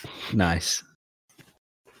piss. Nice.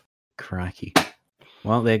 Crikey.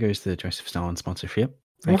 Well, there goes the Joseph Stalin sponsorship.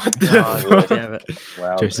 Thanks, What mate. the Oh, fuck? yeah. Damn it.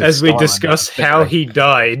 Wow. Joseph As we Stalin, discuss how he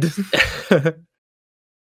died.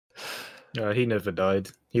 He never died.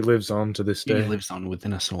 He lives on to this He day. lives on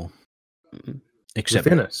within us all. Mm. Except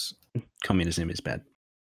Within us. communism is bad.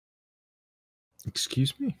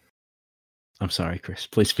 Excuse me? I'm sorry, Chris.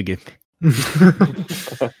 Please forgive me.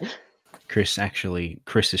 Chris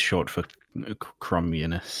is short for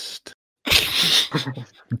communist.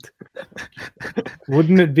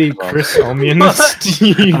 Wouldn't it be Chris Communist?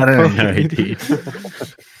 I don't know, dude.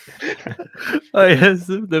 Oh yes,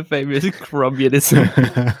 the famous communism.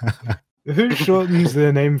 Who shortens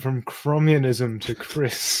their name from Communism to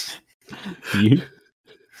Chris? You?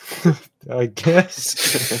 I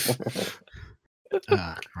guess.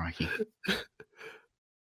 Ah, crikey.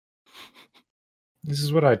 This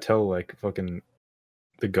is what I tell like fucking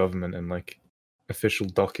the government and like official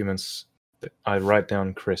documents. That I write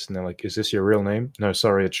down Chris and they're like, "Is this your real name?" No,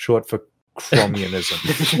 sorry, it's short for Communism.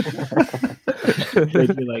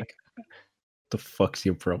 They'd be like, the fuck's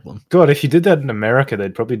your problem? God, if you did that in America,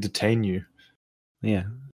 they'd probably detain you. Yeah.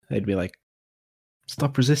 They'd be like,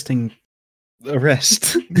 stop resisting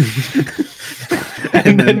arrest.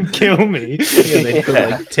 And then kill me. Yeah, they put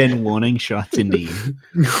like 10 warning shots into you.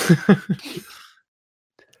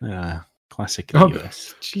 Classic Oh,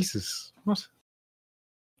 US. Jesus. What?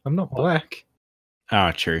 I'm not black.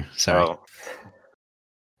 Oh, true. Sorry. Oh,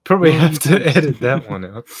 Probably have to edit that one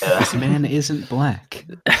out. This man isn't black.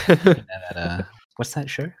 What's that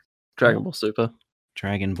show? Dragon Ball Super.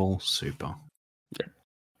 Dragon Ball Super.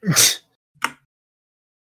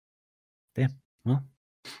 Well,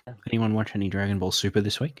 anyone watch any Dragon Ball Super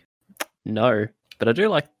this week? No, but I do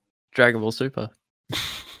like Dragon Ball Super.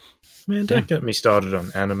 Man, don't get me started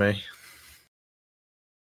on anime.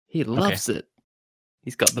 He loves it.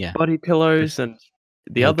 He's got the Yeah. body pillows and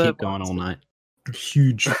the He'll other. keep going all night.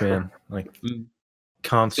 Huge fan. Like, Mm.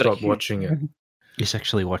 can't He's got a stop huge- watching it. He's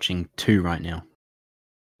actually watching 2 right now.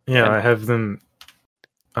 Yeah, And- I have them.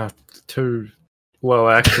 Two. Well,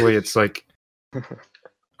 actually, it's like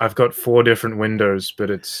I've got 4 different windows, but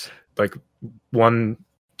it's like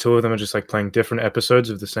 2 of them are just like playing different episodes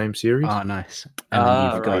of the same series. Oh, nice. And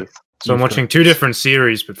then you've got right. So I'm you've watching got- 2 different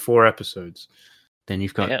series, but 4 episodes. Then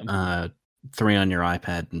you've got Damn. 3 on your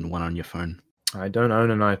iPad and 1 on your phone. I don't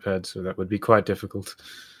own an iPad, so that would be quite difficult.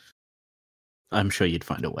 I'm sure you'd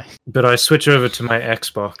find a way. But I switch over to my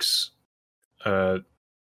Xbox to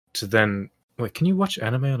then. Wait, can you watch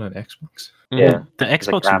anime on an Xbox? Yeah. The It's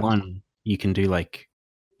like Xbox apps. One, you can do like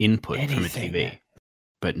input from a Anything. TV,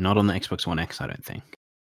 but not on the Xbox One X. I don't think.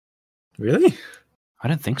 Really? I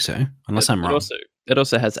don't think so, unless I'm It wrong. it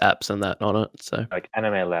also has apps and that on it. So Like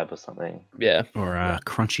Anime Lab or something. yeah, Or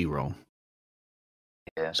Crunchyroll.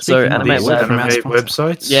 Yeah. So Speaking of Anime these, Lab- from our Anime sponsor-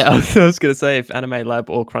 websites? yeah. I was gonna say if Anime Lab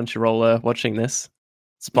or Crunchyroll are watching this,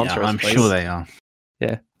 sponsor Yeah, us, I'm please. sure they are.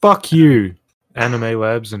 Fuck you, Anime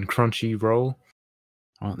Labs and Crunchyroll.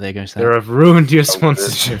 Well, there goes There that. I've ruined your Oh, good.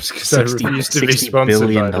 sponsorships because I refuse to be $60 sponsored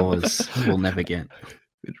billion by them. dollars we'll never get.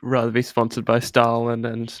 We'd rather be sponsored by Stalin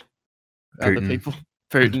and other Putin. people.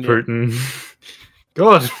 And Putin. Putin.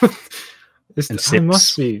 God, And I must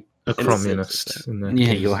Sips. be a And communist. Sips, in that Yeah,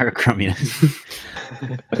 case. you are a communist.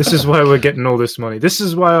 This is why we're getting all this money. This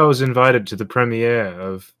is why I was invited to the premiere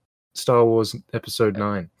of Star Wars Episode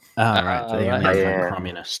 9. Ah, right. They right. only Yeah. invite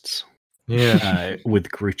communists Yeah. with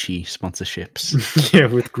Grucci sponsorships. Yeah,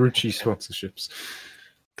 with Grucci sponsorships.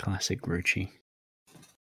 Classic Grucci.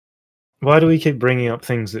 Why do we keep bringing up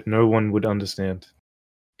things that no one would understand?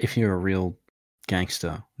 If you're a real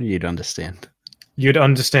gangster, you'd understand. You'd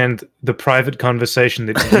understand the private conversation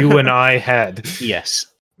that you and I had. Yes.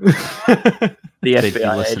 The They'd be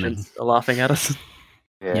FBI listening. agents are laughing at us.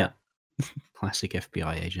 Yeah. Classic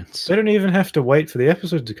FBI agents. They don't even have to wait for the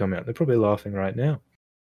episode to come out. They're probably laughing right now.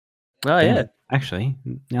 Oh yeah. Actually,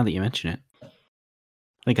 now that you mention it, I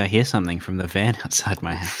think I hear something from the van outside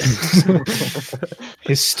my house.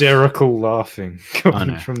 Hysterical laughing coming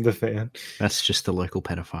no. from the fan. That's just the local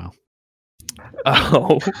pedophile.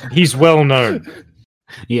 Oh. He's well known.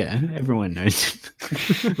 Yeah, everyone knows.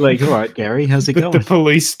 Like, all right, Gary, how's it But going? the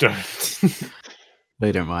police don't.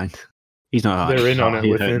 They don't mind. He's not. They're in on it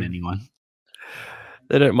with hurting him. anyone.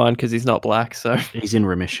 They don't mind because he's not black. So He's in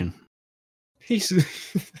remission. He's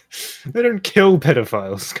they don't kill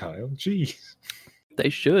pedophiles, Kyle. Jeez. they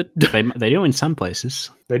should. They do in some places.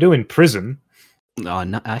 They do in prison. Oh,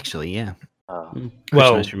 no, actually, yeah. Oh. Chris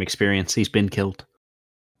Well, knows from experience. He's been killed.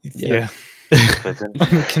 Yeah. Prison.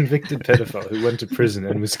 I'm a convicted pedophile who went to prison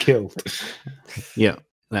and was killed. Yeah,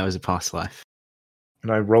 that was a past life.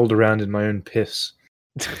 And I rolled around in my own piss.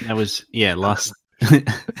 That was last.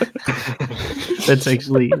 That's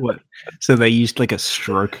actually what. So they used like a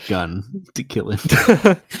stroke gun to kill him.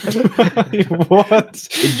 What?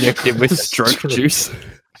 Injected with stroke juice.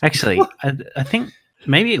 Actually, I think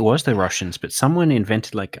maybe it was the Russians, but someone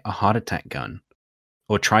invented like a heart attack gun,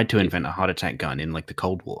 or tried to invent a heart attack gun in like the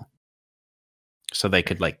Cold War, so they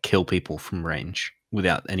could like kill people from range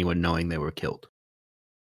without anyone knowing they were killed.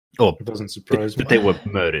 Or It doesn't surprise me. but they were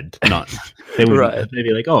murdered. Not they would. Right. They'd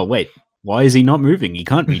be like, oh wait, why is he not moving? He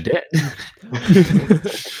can't be dead.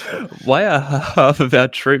 Why are half of our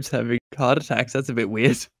troops having heart attacks? That's a bit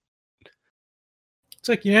weird. It's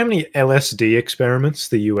like, you know how many LSD experiments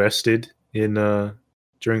the US did in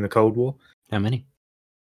during the Cold War? How many?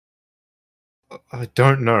 I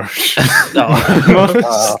don't know. No. I'm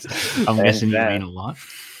honest. I'm And guessing you that- mean a lot.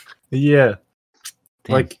 Yeah,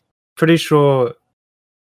 Damn. like pretty sure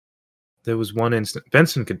there was one instance.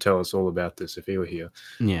 Benson could tell us all about this if he were here.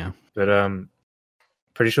 Yeah. But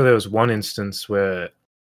pretty sure there was one instance where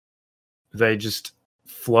they just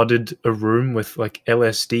flooded a room with like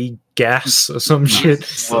LSD gas or some shit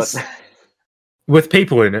What? with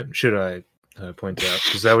people in it. Should I point out,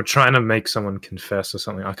 because they were trying to make someone confess or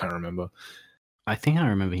something. I can't remember. I think I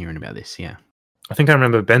remember hearing about this. Yeah. I think I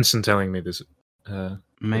remember Benson telling me this.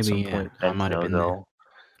 Maybe some yeah, point. I might have been there.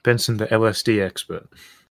 Benson, the LSD expert.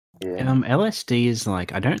 Yeah. LSD is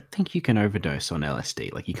like, I don't think you can overdose on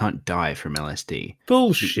LSD. Like you can't die from LSD.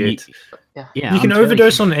 Bullshit. Yeah. Yeah, You can I'm telling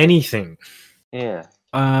overdose on anything. Yeah.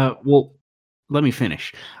 Well, let me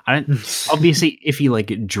finish. I don't. Obviously, if you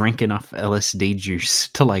like drink enough LSD juice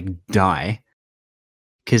to like die,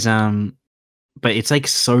 because but it's like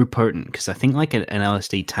so potent. Because I think like an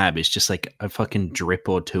LSD tab is just like a fucking drip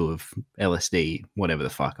or two of LSD, whatever the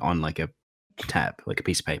fuck, on like a tab, like a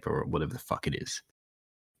piece of paper or whatever the fuck it is.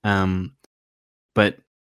 But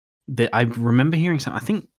I remember hearing something. I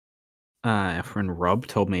think our friend Rob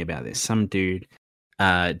told me about this. Some dude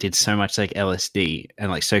did so much like LSD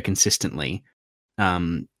and like so consistently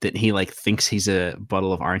that he like thinks he's a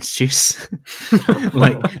bottle of orange juice.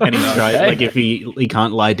 Like, and he's tried like if he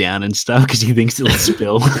can't lie down and stuff because he thinks it'll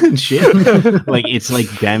spill and shit. Like it's like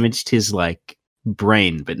damaged his like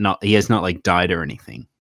brain, but not he has not like died or anything.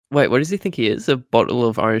 Wait, what does he think he is? A bottle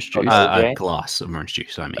of orange juice? A Okay. glass of orange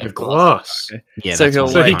juice. I mean, A glass. Okay. yeah. So that's he'll,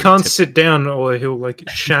 what So I'm he trying can't to- sit down or he'll like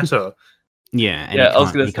shatter. Yeah, and Yeah, I was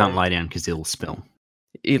he gonna can't say- lie down because it'll spill.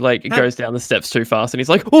 He like goes down the steps too fast, and he's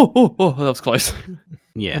like, "Oh, that was close,"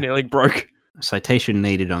 Yeah, and he like broke. citation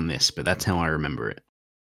needed on this, but that's how I remember it.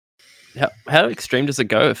 How extreme does it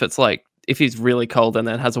go? If it's like if he's really cold and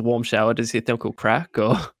then has a warm shower, does he think he'll crack?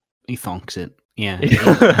 Or He thonks it. Yeah.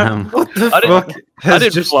 What the I didn't- fuck I has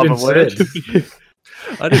didn't just flub been a word. said?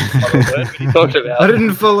 I didn't follow a word when you talked about. I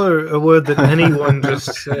didn't follow a word that anyone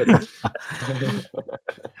just said.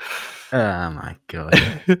 Oh my god.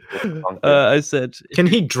 I said Can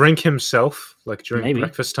he drink himself like during Maybe.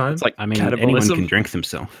 breakfast time? it's like I mean, anyone cannibalism. can drink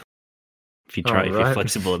themselves if you try. If you're Alright.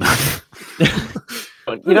 flexible enough.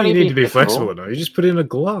 You don't need to be flexible enough. You just put it in a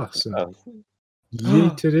glass and Oh,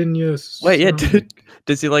 yeet it in your. Wait, yeah. stomach.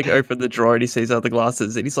 Does he like open the drawer and he sees other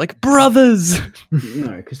glasses and he's like, "Brothers!"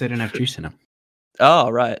 No, because they don't have juice in them. Oh,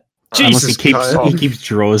 right. Unless Jesus, he Kyle. keeps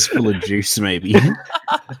drawers full of juice, maybe.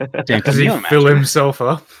 Damn, Does can he you fill imagine? himself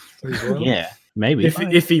up? as well? Yeah, maybe.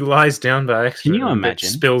 If he lies down by accident, you and it imagine?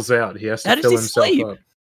 spills out. He has to How does fill he himself sleep? up.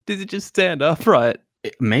 Does he just stand upright?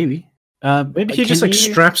 Maybe. Maybe he just can like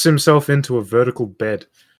you- straps himself into a vertical bed.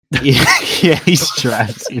 Yeah, he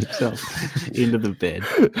straps himself into the bed.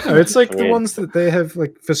 No, it's like the Yeah. ones that they have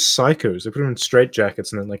like for psychos. They put them in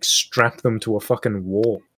straitjackets and then like strap them to a fucking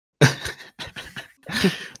wall.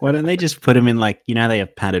 Why don't they just put him in like, you know, they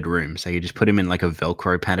have padded rooms, so you just put him in like a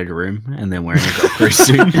Velcro padded room and then wearing a Velcro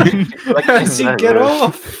suit. Like, How does he no, get no.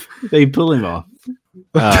 off? They pull him off.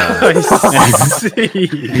 I see.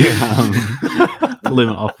 Pull him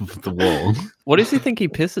off of the wall. What does he think he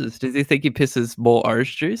pisses? Does he think he pisses more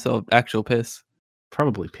orange juice or actual piss?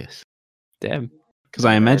 Probably piss. Damn. Because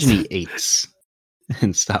I imagine he eats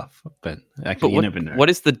and stuff, but actually, But you what, never know. what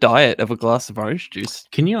is the diet of a glass of orange juice?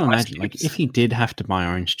 Can you Ice imagine, like, cubes. if he did have to buy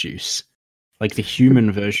orange juice, like the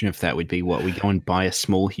human version of that would be what? We go and buy a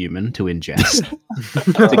small human to ingest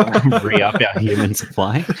to re-up our human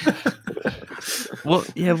supply. Well,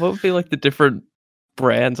 yeah, what would be like the different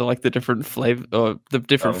brands or like the different flavor or the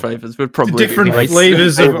different flavors would probably Different be like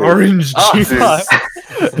flavors of orange Oh, juice. fuck.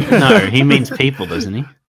 No, he means people, doesn't he? It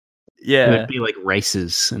Yeah. would be like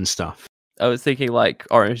races and stuff. I was thinking like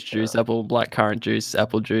orange juice, apple, black currant juice,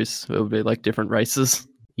 apple juice. It would be like different races.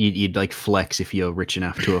 You'd like flex if you're rich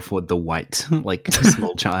enough to afford the white, like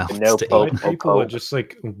small child. No to Pope. eat. White people are just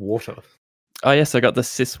like water. Oh yes, I got the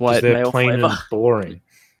cis 'Cause white they're male plain flavor. and boring.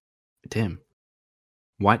 Damn.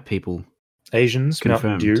 White people, Asians,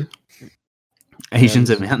 Mountain Confirmed. Dew. Asians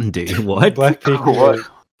And are Mountain Dew. What? Black people. What?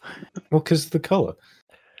 Well, because of the color.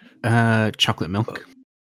 Chocolate milk,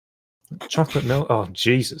 Chocolate milk. Oh,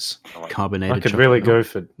 Jesus. carbonated. I could chocolate really milk. go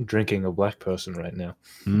for drinking a black person right now.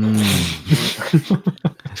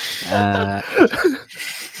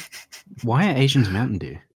 Why are Asians Mountain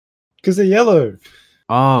Dew? Because they're yellow.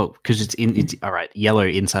 Oh, because it's all right. Yellow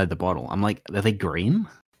inside the bottle. I'm like, are they green?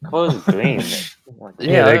 What was green?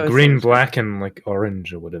 Yeah, I they're always green, thought- black, and like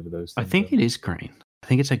orange or whatever those I things think are. it is green. I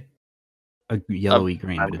think it's a yellowy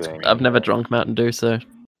green, I'm but it's green. I've never drunk Mountain Dew, so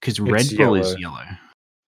because Red Bull is yellow.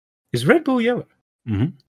 Is Red Bull yellow? Mm-hmm.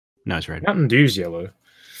 No, it's red. Mountain Dew's yellow,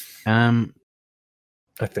 I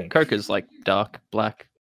think. Coke is like dark black.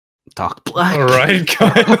 dark black. All right.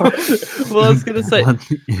 Well, I was gonna say,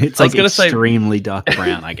 it's I was like gonna say- extremely dark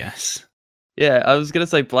brown, I guess. yeah, I was gonna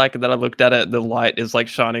say black, and then I looked at it, and the light is like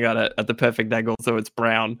shining on it at the perfect angle, so it's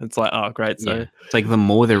brown. It's like, oh, great. So Yeah. It's like the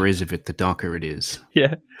more there is of it, the darker it is.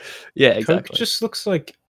 yeah, Coke exactly. just looks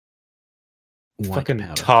like White fucking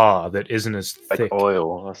powder. tar that isn't as Like thick. oil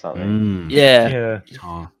or something. Mm, Yeah, Yeah,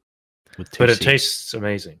 tar with two but it Cs. tastes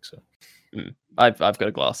amazing. So I've got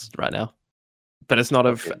a glass right now, but it's not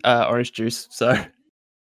of Okay. orange juice. So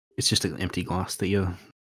It's just an empty glass that you're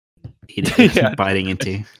eating, Yeah. biting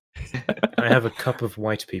into. I have a cup of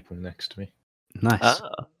white people next to me. Nice.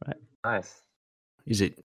 right. Nice. Is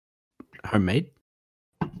it homemade?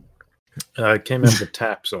 It came out of the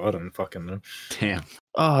tap, so I don't fucking know. Damn.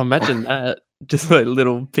 Oh, imagine that! Just like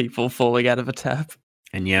little people falling out of a tap.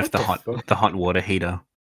 And you have What the the hot fuck? the hot water heater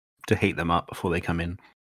to heat them up before they come in.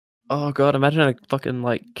 Oh god, imagine a fucking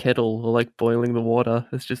like kettle or like boiling the water.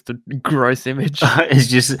 It's just a gross image. It's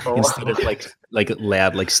just Oh. instead of like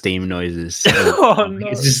loud like steam noises. Oh, no.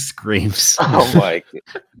 It just screams. Oh my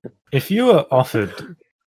god. If you were offered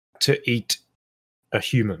to eat a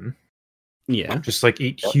human, Yeah. just like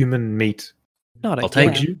eat human meat, Not I'll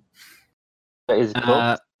again. take would you? Is it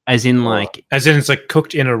cooked? As in Or- like, As in, it's like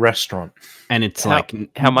cooked in a restaurant. and it's How-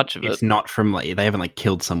 like how much of it's it? not from like they haven't like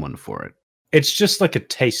killed someone for it. It's just like a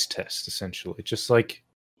taste test, essentially. Just like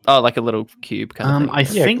Oh, like a little cube kind of I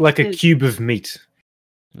thing. yeah, think like a that- cube of meat.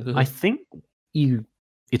 I think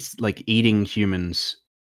it's like eating humans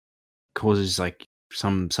causes like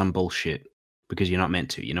some bullshit because you're not meant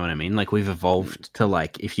to. You know what I mean? Like we've evolved to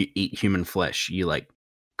like if you eat human flesh, you like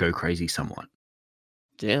go crazy somewhat.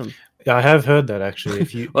 Damn. Yeah, I have heard that actually.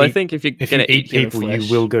 If you Well, I eat, think if you're if you gonna eat human people, flesh,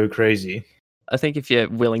 you will go crazy. I think if you're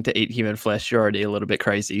willing to eat human flesh, you're already a little bit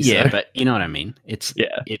crazy. Yeah, so- but you know what I mean. It's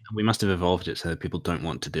yeah. we must have evolved it so that people don't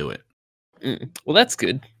want to do it. Well, that's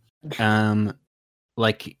good.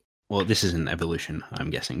 Like, well, this isn't evolution, I'm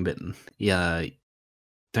guessing, but yeah,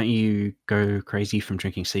 don't you go crazy from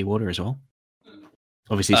drinking seawater as well?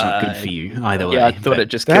 Obviously, it's not good for you either way. Yeah, I thought but- it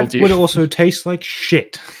just That killed you. would also taste like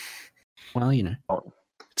shit. Well, you know,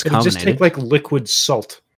 it's It'd just carbonated. take like liquid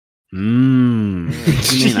salt. What do you mean?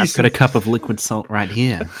 I've got a Jesus. cup of liquid salt right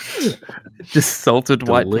here. Just salted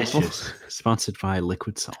white people. Delicious. Sponsored by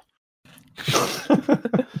Liquid Salt.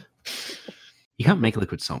 You can't make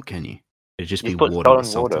liquid salt, can you? It'd just You be put water salt with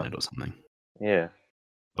in salt in water. it or something. Yeah.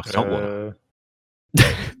 Or salt water.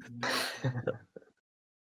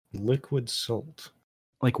 Liquid salt.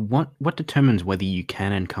 Like, what determines whether you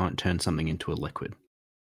can and can't turn something into a liquid?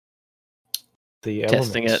 The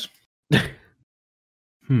Testing elements.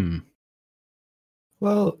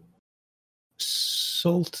 Well,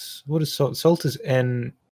 salt. What is salt? Salt is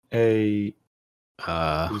sodium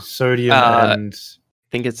and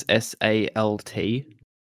I think it's SALT. yeah,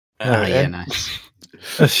 and- nice.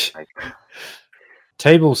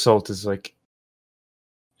 table salt is like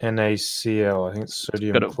NaCl. I think it's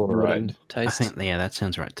sodium Got a chloride. wooden I taste. think, yeah, that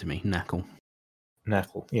sounds right to me. Knuckle.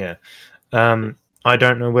 NaCl. Yeah. I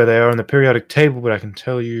don't know where they are on the periodic table, but I can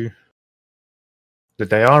tell you that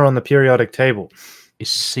they are on the periodic table. Is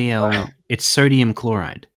Cl? Wow. It's sodium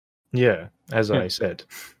chloride. Yeah, as Yeah. I said.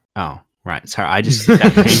 Oh, right. Sorry, I just came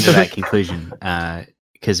to that conclusion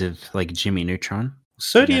because of like Jimmy Neutron.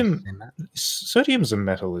 Sodium. You know, Sodium's a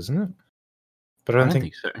metal, isn't it? But I I don't, don't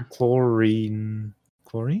think think so. chlorine.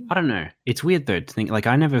 Chlorine? I don't know. It's weird though to think like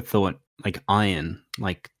I never thought like iron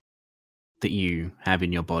like that you have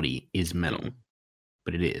in your body is metal,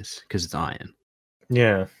 but it is because it's iron.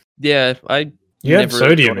 Yeah. Yeah, I You have never really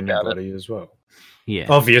sodium thought in your about it. body as well. Yeah.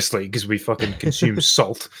 Obviously, because we fucking consume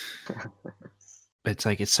salt. it's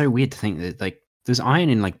like it's so weird to think that like there's iron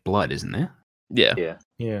in like blood, isn't there? Yeah. Yeah.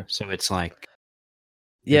 Yeah. So it's like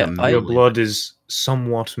Yeah. the I, Your Really? blood is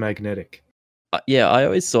somewhat magnetic. I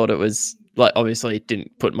always thought it was like, obviously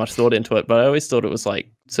didn't put much thought into it, but I always thought it was like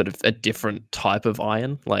sort of a different type of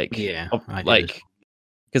iron. Like, Yeah, I did. like,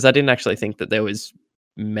 because I didn't actually think that there was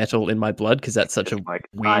metal in my blood because that's such a Just like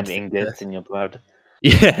weird iron thing to- ingots in your blood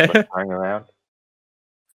Yeah. flying around.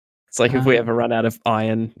 It's like if we Um, ever run out of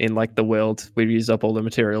iron in like the world, we've used up all the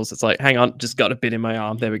materials. It's like, hang on, just got a bit in my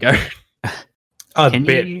arm. There we go. A can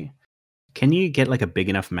bit. you get like a big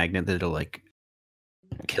enough magnet that'll like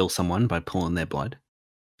kill someone by pulling their blood?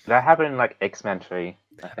 That happened in like X-Men 3.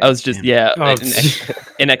 I was just Oh,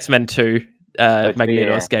 in X-Men 2, Oh,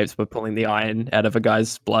 Magneto yeah. escapes by pulling the iron out of a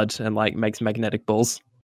guy's blood and like makes magnetic balls.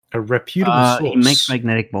 a reputable source. He makes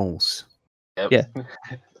magnetic balls. Yep. Yeah.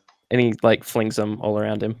 And he like flings them all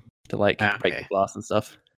around him to like break the Okay. glass and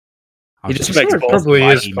stuff. I He was just gonna makes say, balls. why Probably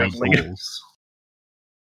is he makes probably- balls.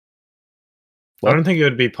 I don't think it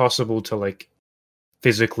would be possible to like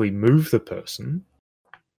physically move the person.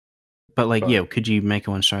 But like, Right. yeah, could you make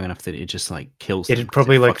one strong enough that it just like kills them? It'd 'cause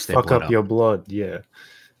probably it like fucks their fuck blood up your blood. Yeah.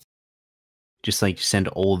 Just like send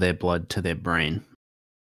all their blood to their brain,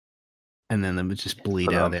 and then they would just bleed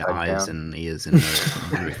Put it out of their upside eyes down. and ears and nose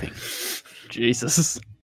and everything. Jesus.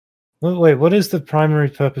 Well, wait, what is the primary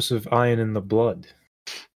purpose of iron in the blood?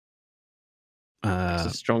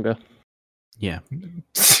 It's stronger. Yeah,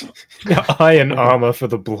 Iron armor for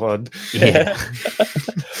the blood. yeah.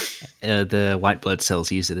 The white blood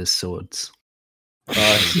cells use it as swords.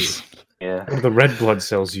 Yeah. What do the red blood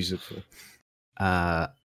cells use it for? A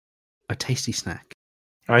tasty snack.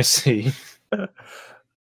 I see.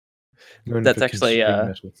 Known That's for actually, consuming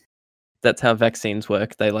metal. That's how vaccines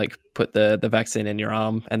work. They like put the vaccine in your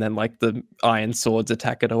arm and then like the iron swords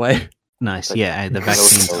attack it away. Nice. Like Yeah, the those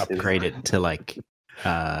vaccines soldiers. upgrade it to like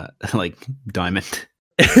diamond.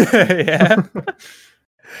 Yeah.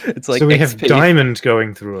 It's like so we have XP. diamond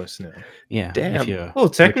going through us now. Yeah. Damn. If you're Well, rich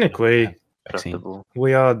enough to technically, have vaccine. Trustable.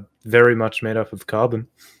 we are very much made up of carbon.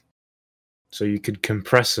 So you could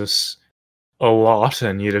compress us a lot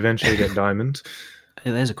and you'd eventually get diamond.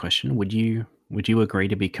 There's a question. Would you agree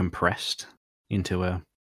to be compressed into a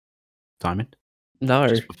diamond No.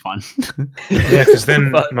 just for fun? Yeah, because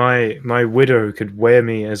then But- my widow could wear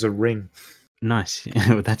me as a ring. Nice.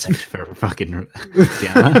 That's a very fucking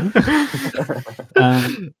yeah.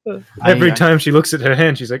 Every time she looks at her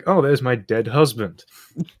hand, she's like, "Oh, there's my dead husband."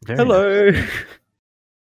 Very nice. Hello.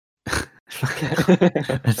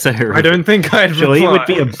 That's so I don't think I'd Surely it would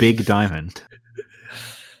reply. be a big diamond.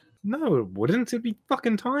 No, it wouldn't. It'd be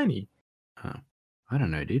fucking tiny. I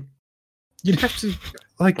don't know, dude. You'd have to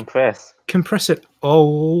like Compress. it a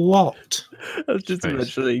lot. I was just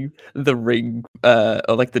Suppose. imagining the ring, or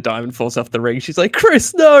like the diamond falls off the ring. She's like,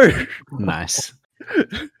 Chris, no. Nice.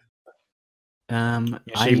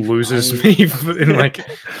 She loses me in like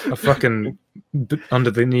a fucking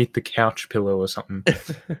underneath the couch pillow or something.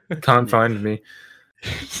 Can't find me.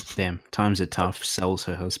 Damn, times are tough. Sells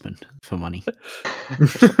her husband for money.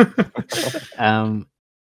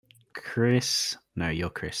 Chris. No, you're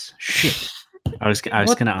Chris. Shit. I was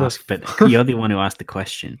What gonna the ask, but you're the one who asked the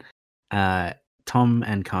question. Tom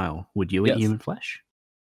and Kyle, would you eat Yes. human flesh?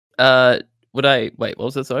 Would I wait? What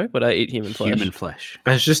was it? Sorry, would I eat human flesh? Human flesh.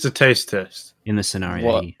 It's just a taste test. In the scenario.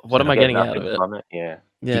 What- you what am set I up. getting out Nothing of it? from it? Yeah.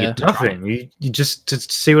 Yeah. get to try Nothing. You just to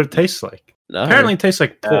see what it tastes like. No. Apparently, it tastes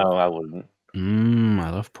like pork. No, I wouldn't. I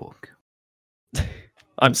love pork.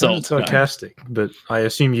 I'm Sounds sold. No. sarcastic, but I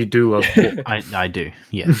assume you do love pork. I do.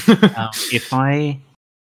 Yeah.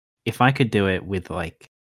 If I could do it with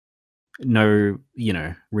like no,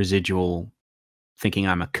 residual thinking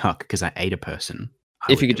I'm a cuck because I ate a person.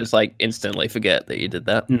 I If would you could do just like instantly forget that you did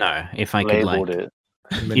that. it. No, if I could like Labeled it.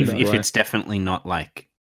 if it's definitely not like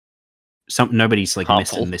nobody's like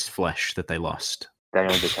Harmful. missing this flesh that they lost.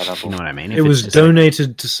 Daniel the Cannibal. You know what I mean? If It it's was just, like,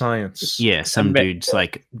 donated to science. yeah, some ma- dude's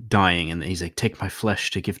like dying and he's like, take my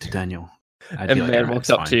flesh to give to Daniel. I'd And be the like, man "Alright, walks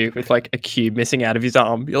it's up to fine." you with like a cube missing out of his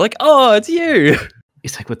arm. You're like, oh, it's you.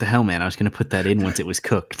 It's like, what the hell, man? I was going to put that in once it was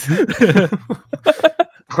cooked.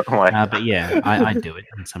 Oh my But yeah, I'd do it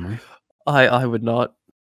in summary. I would not.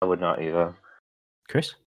 I would not either.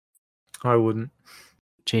 Chris? I wouldn't.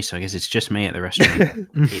 Jeez, so I guess it's just me at the restaurant.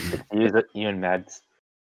 eating. You and Mads.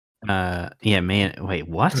 Yeah, me. Wait,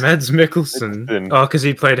 what? Mads Mikkelsen. Mikkelsen. Oh, because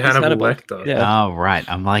he played Hannibal Hannibal. Lecter. Yeah. Oh, right.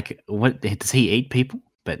 I'm like, what? Does he eat people?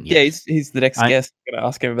 But Yeah, he's the next I- guest. I'm gonna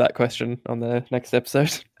ask him that question on the next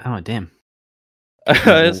episode. Oh, damn.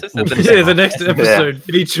 It's just we'll the figure next- Yeah, the next Yeah. episode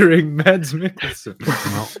featuring Mads Mikkelsen.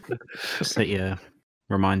 Well, set your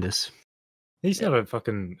reminders. He's not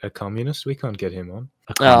a communist. We can't get him on.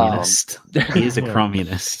 A communist. He is a Yeah.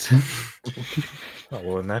 communist. Oh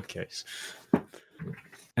well, in that case,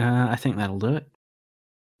 I think that'll do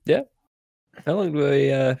it. How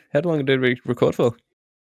long did we record for?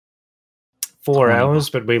 4 20 hours,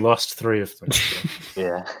 but we lost 3 of them. so.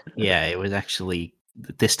 Yeah. Yeah, it was actually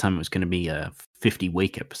this time it was going to be a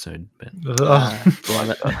 50-week episode, but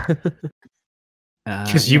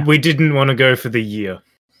Because yeah. we didn't want to go for the year.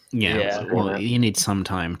 Yeah, well, Yeah. you need some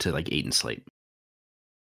time to like eat and sleep.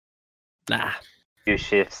 Nah. Few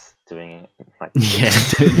shifts doing it. Like, Yeah,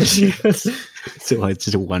 so it's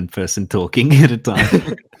just one person talking at a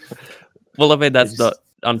time. Well, I mean, that's It's- not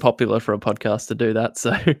unpopular for a podcast to do that.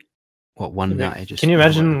 So What one guy just? Can you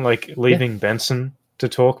imagine like leaving Benson to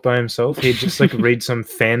talk by himself? He'd just like read some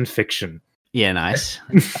fan fiction. Yeah, nice.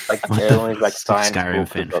 like What the everyone's like f- science Skyrim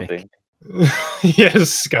books or fanfic. something.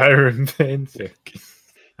 Yes, Skyrim fanfic.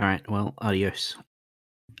 All right, well, adios.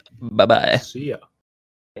 bye bye. See ya.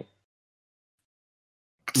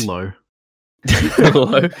 Low.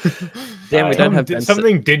 Hello. Damn, we don't have Benson.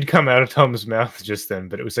 Something did come out of Tom's mouth just then,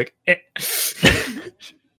 but it was like. Eh.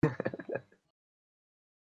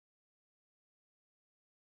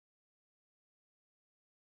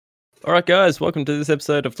 All right, guys, welcome to this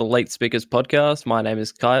episode of the Late Speakers Podcast. My name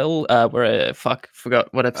is Kyle.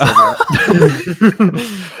 Forgot what episode.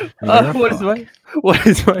 What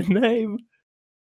is my name?